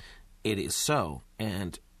says it, it is so.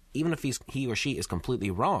 And even if he or she is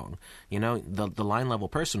completely wrong, the line level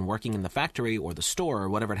person working in the factory or the store or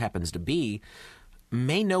whatever it happens to be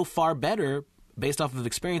may know far better based off of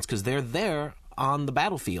experience because they're there on the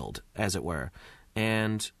battlefield, as it were.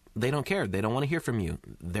 And they don't care. They don't want to hear from you.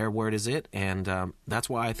 Their word is it. And that's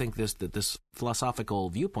why I think this philosophical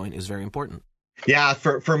viewpoint is very important. Yeah,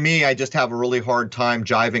 for me, I just have a really hard time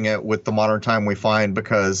jiving it with the modern time we find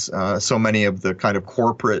because so many of the kind of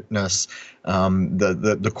corporateness,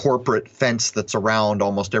 the corporate fence that's around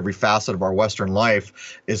almost every facet of our Western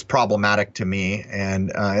life is problematic to me.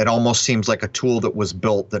 And it almost seems like a tool that was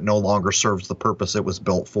built that no longer serves the purpose it was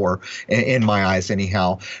built for, in my eyes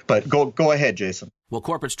anyhow. But go ahead, Jason. Well,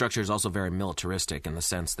 corporate structure is also very militaristic in the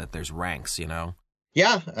sense that there's ranks,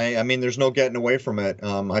 Yeah, I mean, there's no getting away from it.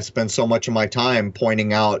 I spend so much of my time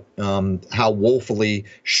pointing out how woefully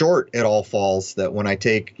short it all falls that when I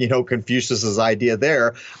take, Confucius's idea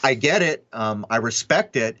there, I get it, I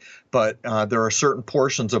respect it, but there are certain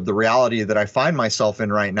portions of the reality that I find myself in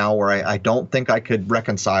right now where I don't think I could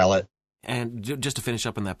reconcile it. And just to finish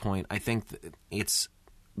up on that point, I think it's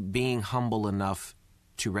being humble enough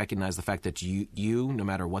to recognize the fact that you, no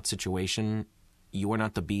matter what situation, you are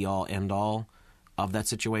not the be-all, end-all of that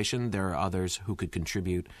situation. There are others who could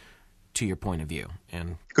contribute to your point of view.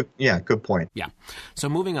 And good point. Yeah. So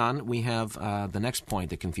moving on, we have the next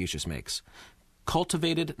point that Confucius makes.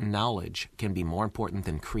 Cultivated knowledge can be more important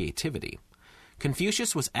than creativity.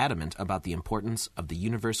 Confucius was adamant about the importance of the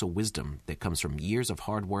universal wisdom that comes from years of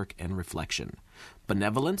hard work and reflection.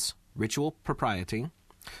 Benevolence, ritual propriety,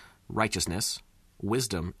 righteousness,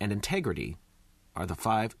 wisdom, and integrity are the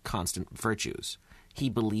 5 constant virtues. He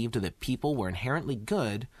believed that people were inherently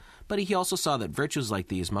good, but he also saw that virtues like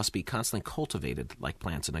these must be constantly cultivated like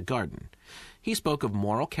plants in a garden. He spoke of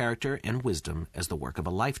moral character and wisdom as the work of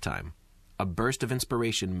a lifetime. A burst of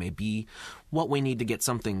inspiration may be what we need to get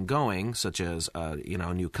something going, such as a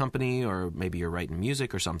new company, or maybe you're writing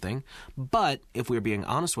music or something. But if we're being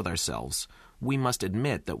honest with ourselves, we must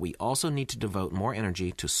admit that we also need to devote more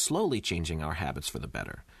energy to slowly changing our habits for the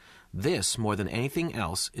better. This, more than anything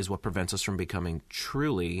else, is what prevents us from becoming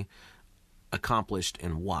truly accomplished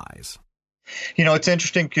and wise. It's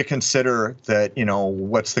interesting to consider that,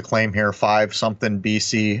 what's the claim here? 5 something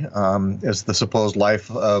BC is the supposed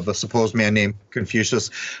life of a supposed man named Confucius.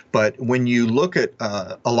 But when you look at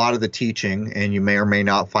a lot of the teaching, and you may or may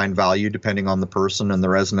not find value depending on the person and the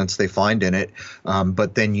resonance they find in it,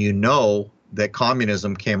 but then that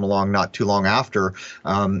communism came along not too long after,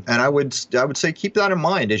 and I would say keep that in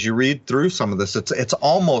mind as you read through some of this. It's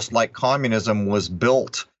almost like communism was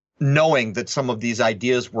built knowing that some of these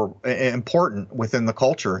ideas were important within the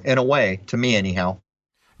culture, in a way, to me anyhow.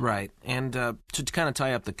 Right. And to kind of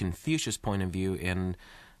tie up the Confucius point of view and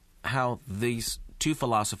how these two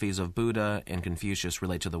philosophies of Buddha and Confucius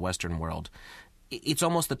relate to the Western world, it's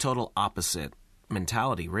almost the total opposite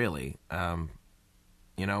mentality, really.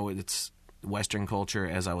 It's Western culture,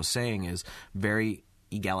 as I was saying, is very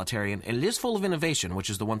egalitarian, and it is full of innovation, which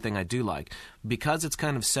is the one thing I do like. Because it's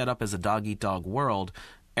kind of set up as a dog-eat-dog world,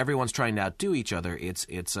 everyone's trying to outdo each other. It's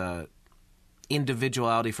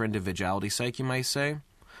individuality for individuality's sake, you might say,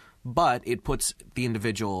 but it puts the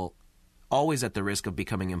individual always at the risk of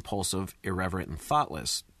becoming impulsive, irreverent, and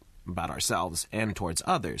thoughtless about ourselves and towards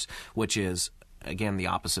others, which is, again, the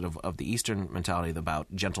opposite of the Eastern mentality about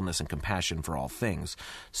gentleness and compassion for all things.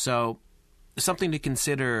 So something to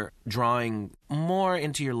consider drawing more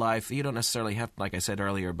into your life. You don't necessarily have, like I said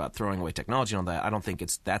earlier, about throwing away technology and all that. I don't think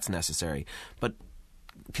that's necessary. But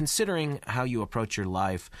considering how you approach your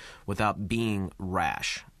life without being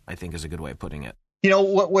rash, I think is a good way of putting it.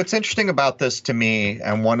 What's interesting about this to me,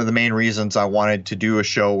 and one of the main reasons I wanted to do a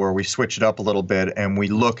show where we switch it up a little bit and we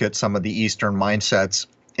look at some of the Eastern mindsets,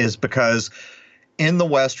 is because in the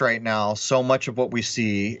West right now, so much of what we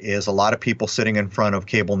see is a lot of people sitting in front of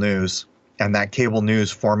cable news, and that cable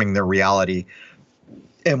news forming their reality.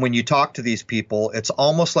 And when you talk to these people, it's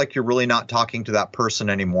almost like you're really not talking to that person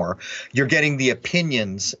anymore. You're getting the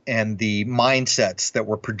opinions and the mindsets that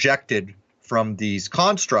were projected from these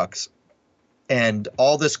constructs and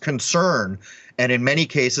all this concern. And in many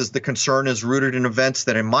cases, the concern is rooted in events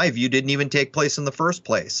that, in my view, didn't even take place in the first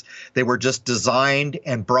place. They were just designed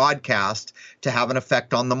and broadcast to have an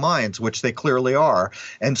effect on the minds, which they clearly are.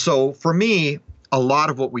 And so for me, a lot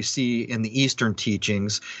of what we see in the Eastern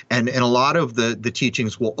teachings and a lot of the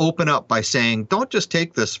teachings will open up by saying, don't just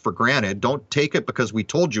take this for granted. Don't take it because we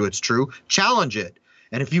told you it's true. Challenge it.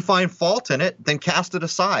 And if you find fault in it, then cast it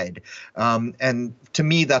aside. And to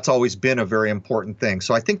me, that's always been a very important thing.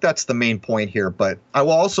 So I think that's the main point here. But I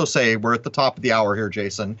will also say we're at the top of the hour here,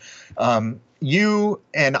 Jason. You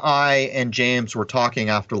and I and James were talking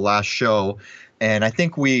after the last show, and I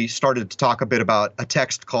think we started to talk a bit about a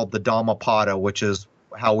text called the Dhammapada, which is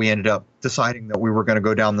how we ended up deciding that we were going to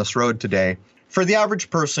go down this road today. For the average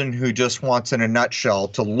person who just wants, in a nutshell,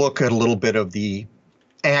 to look at a little bit of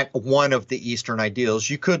one of the Eastern ideals,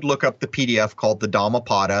 you could look up the PDF called the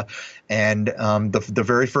Dhammapada. And the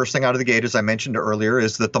very first thing out of the gate, as I mentioned earlier,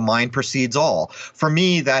 is that the mind precedes all. For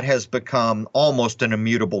me, that has become almost an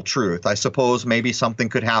immutable truth. I suppose maybe something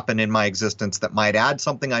could happen in my existence that might add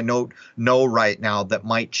something I know right now that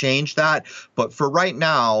might change that. But for right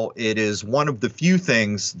now, it is one of the few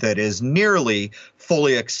things that is nearly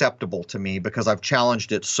fully acceptable to me because I've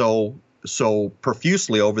challenged it so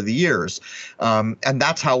profusely over the years. And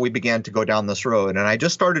that's how we began to go down this road. And I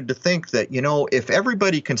just started to think that, if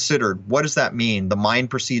everybody considered, what does that mean? The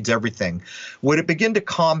mind precedes everything. Would it begin to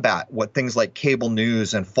combat what things like cable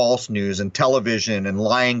news and false news and television and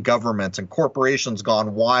lying governments and corporations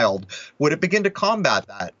gone wild? Would it begin to combat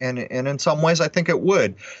that? And in some ways, I think it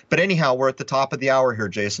would. But anyhow, we're at the top of the hour here,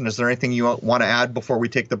 Jason. Is there anything you want to add before we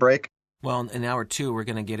take the break? Well, in hour 2, we're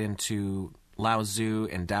going to get into Lao Tzu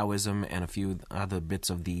and Taoism and a few other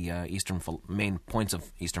bits of the main points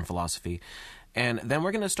of Eastern philosophy. And then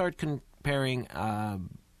we're going to start comparing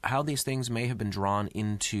how these things may have been drawn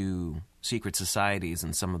into secret societies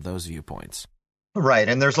and some of those viewpoints. Right.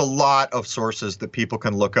 And there's a lot of sources that people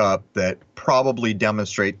can look up that probably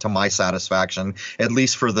demonstrate to my satisfaction, at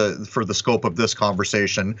least for the scope of this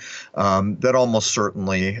conversation, that almost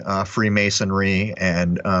certainly Freemasonry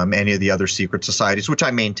and any of the other secret societies, which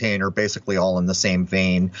I maintain are basically all in the same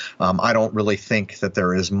vein. I don't really think that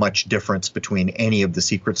there is much difference between any of the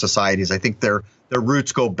secret societies. I think their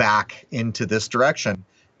roots go back into this direction.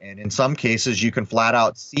 And in some cases, you can flat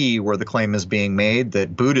out see where the claim is being made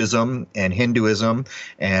that Buddhism and Hinduism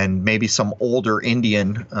and maybe some older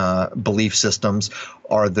Indian belief systems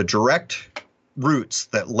are the direct roots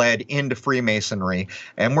that led into Freemasonry.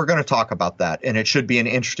 And we're going to talk about that. And it should be an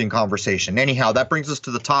interesting conversation. Anyhow, that brings us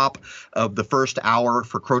to the top of the first hour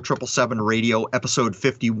for Crow 777 Radio, episode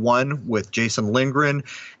 51 with Jason Lindgren,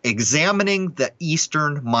 examining the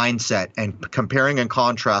Eastern mindset and comparing and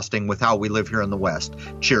contrasting with how we live here in the West.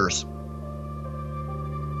 Cheers.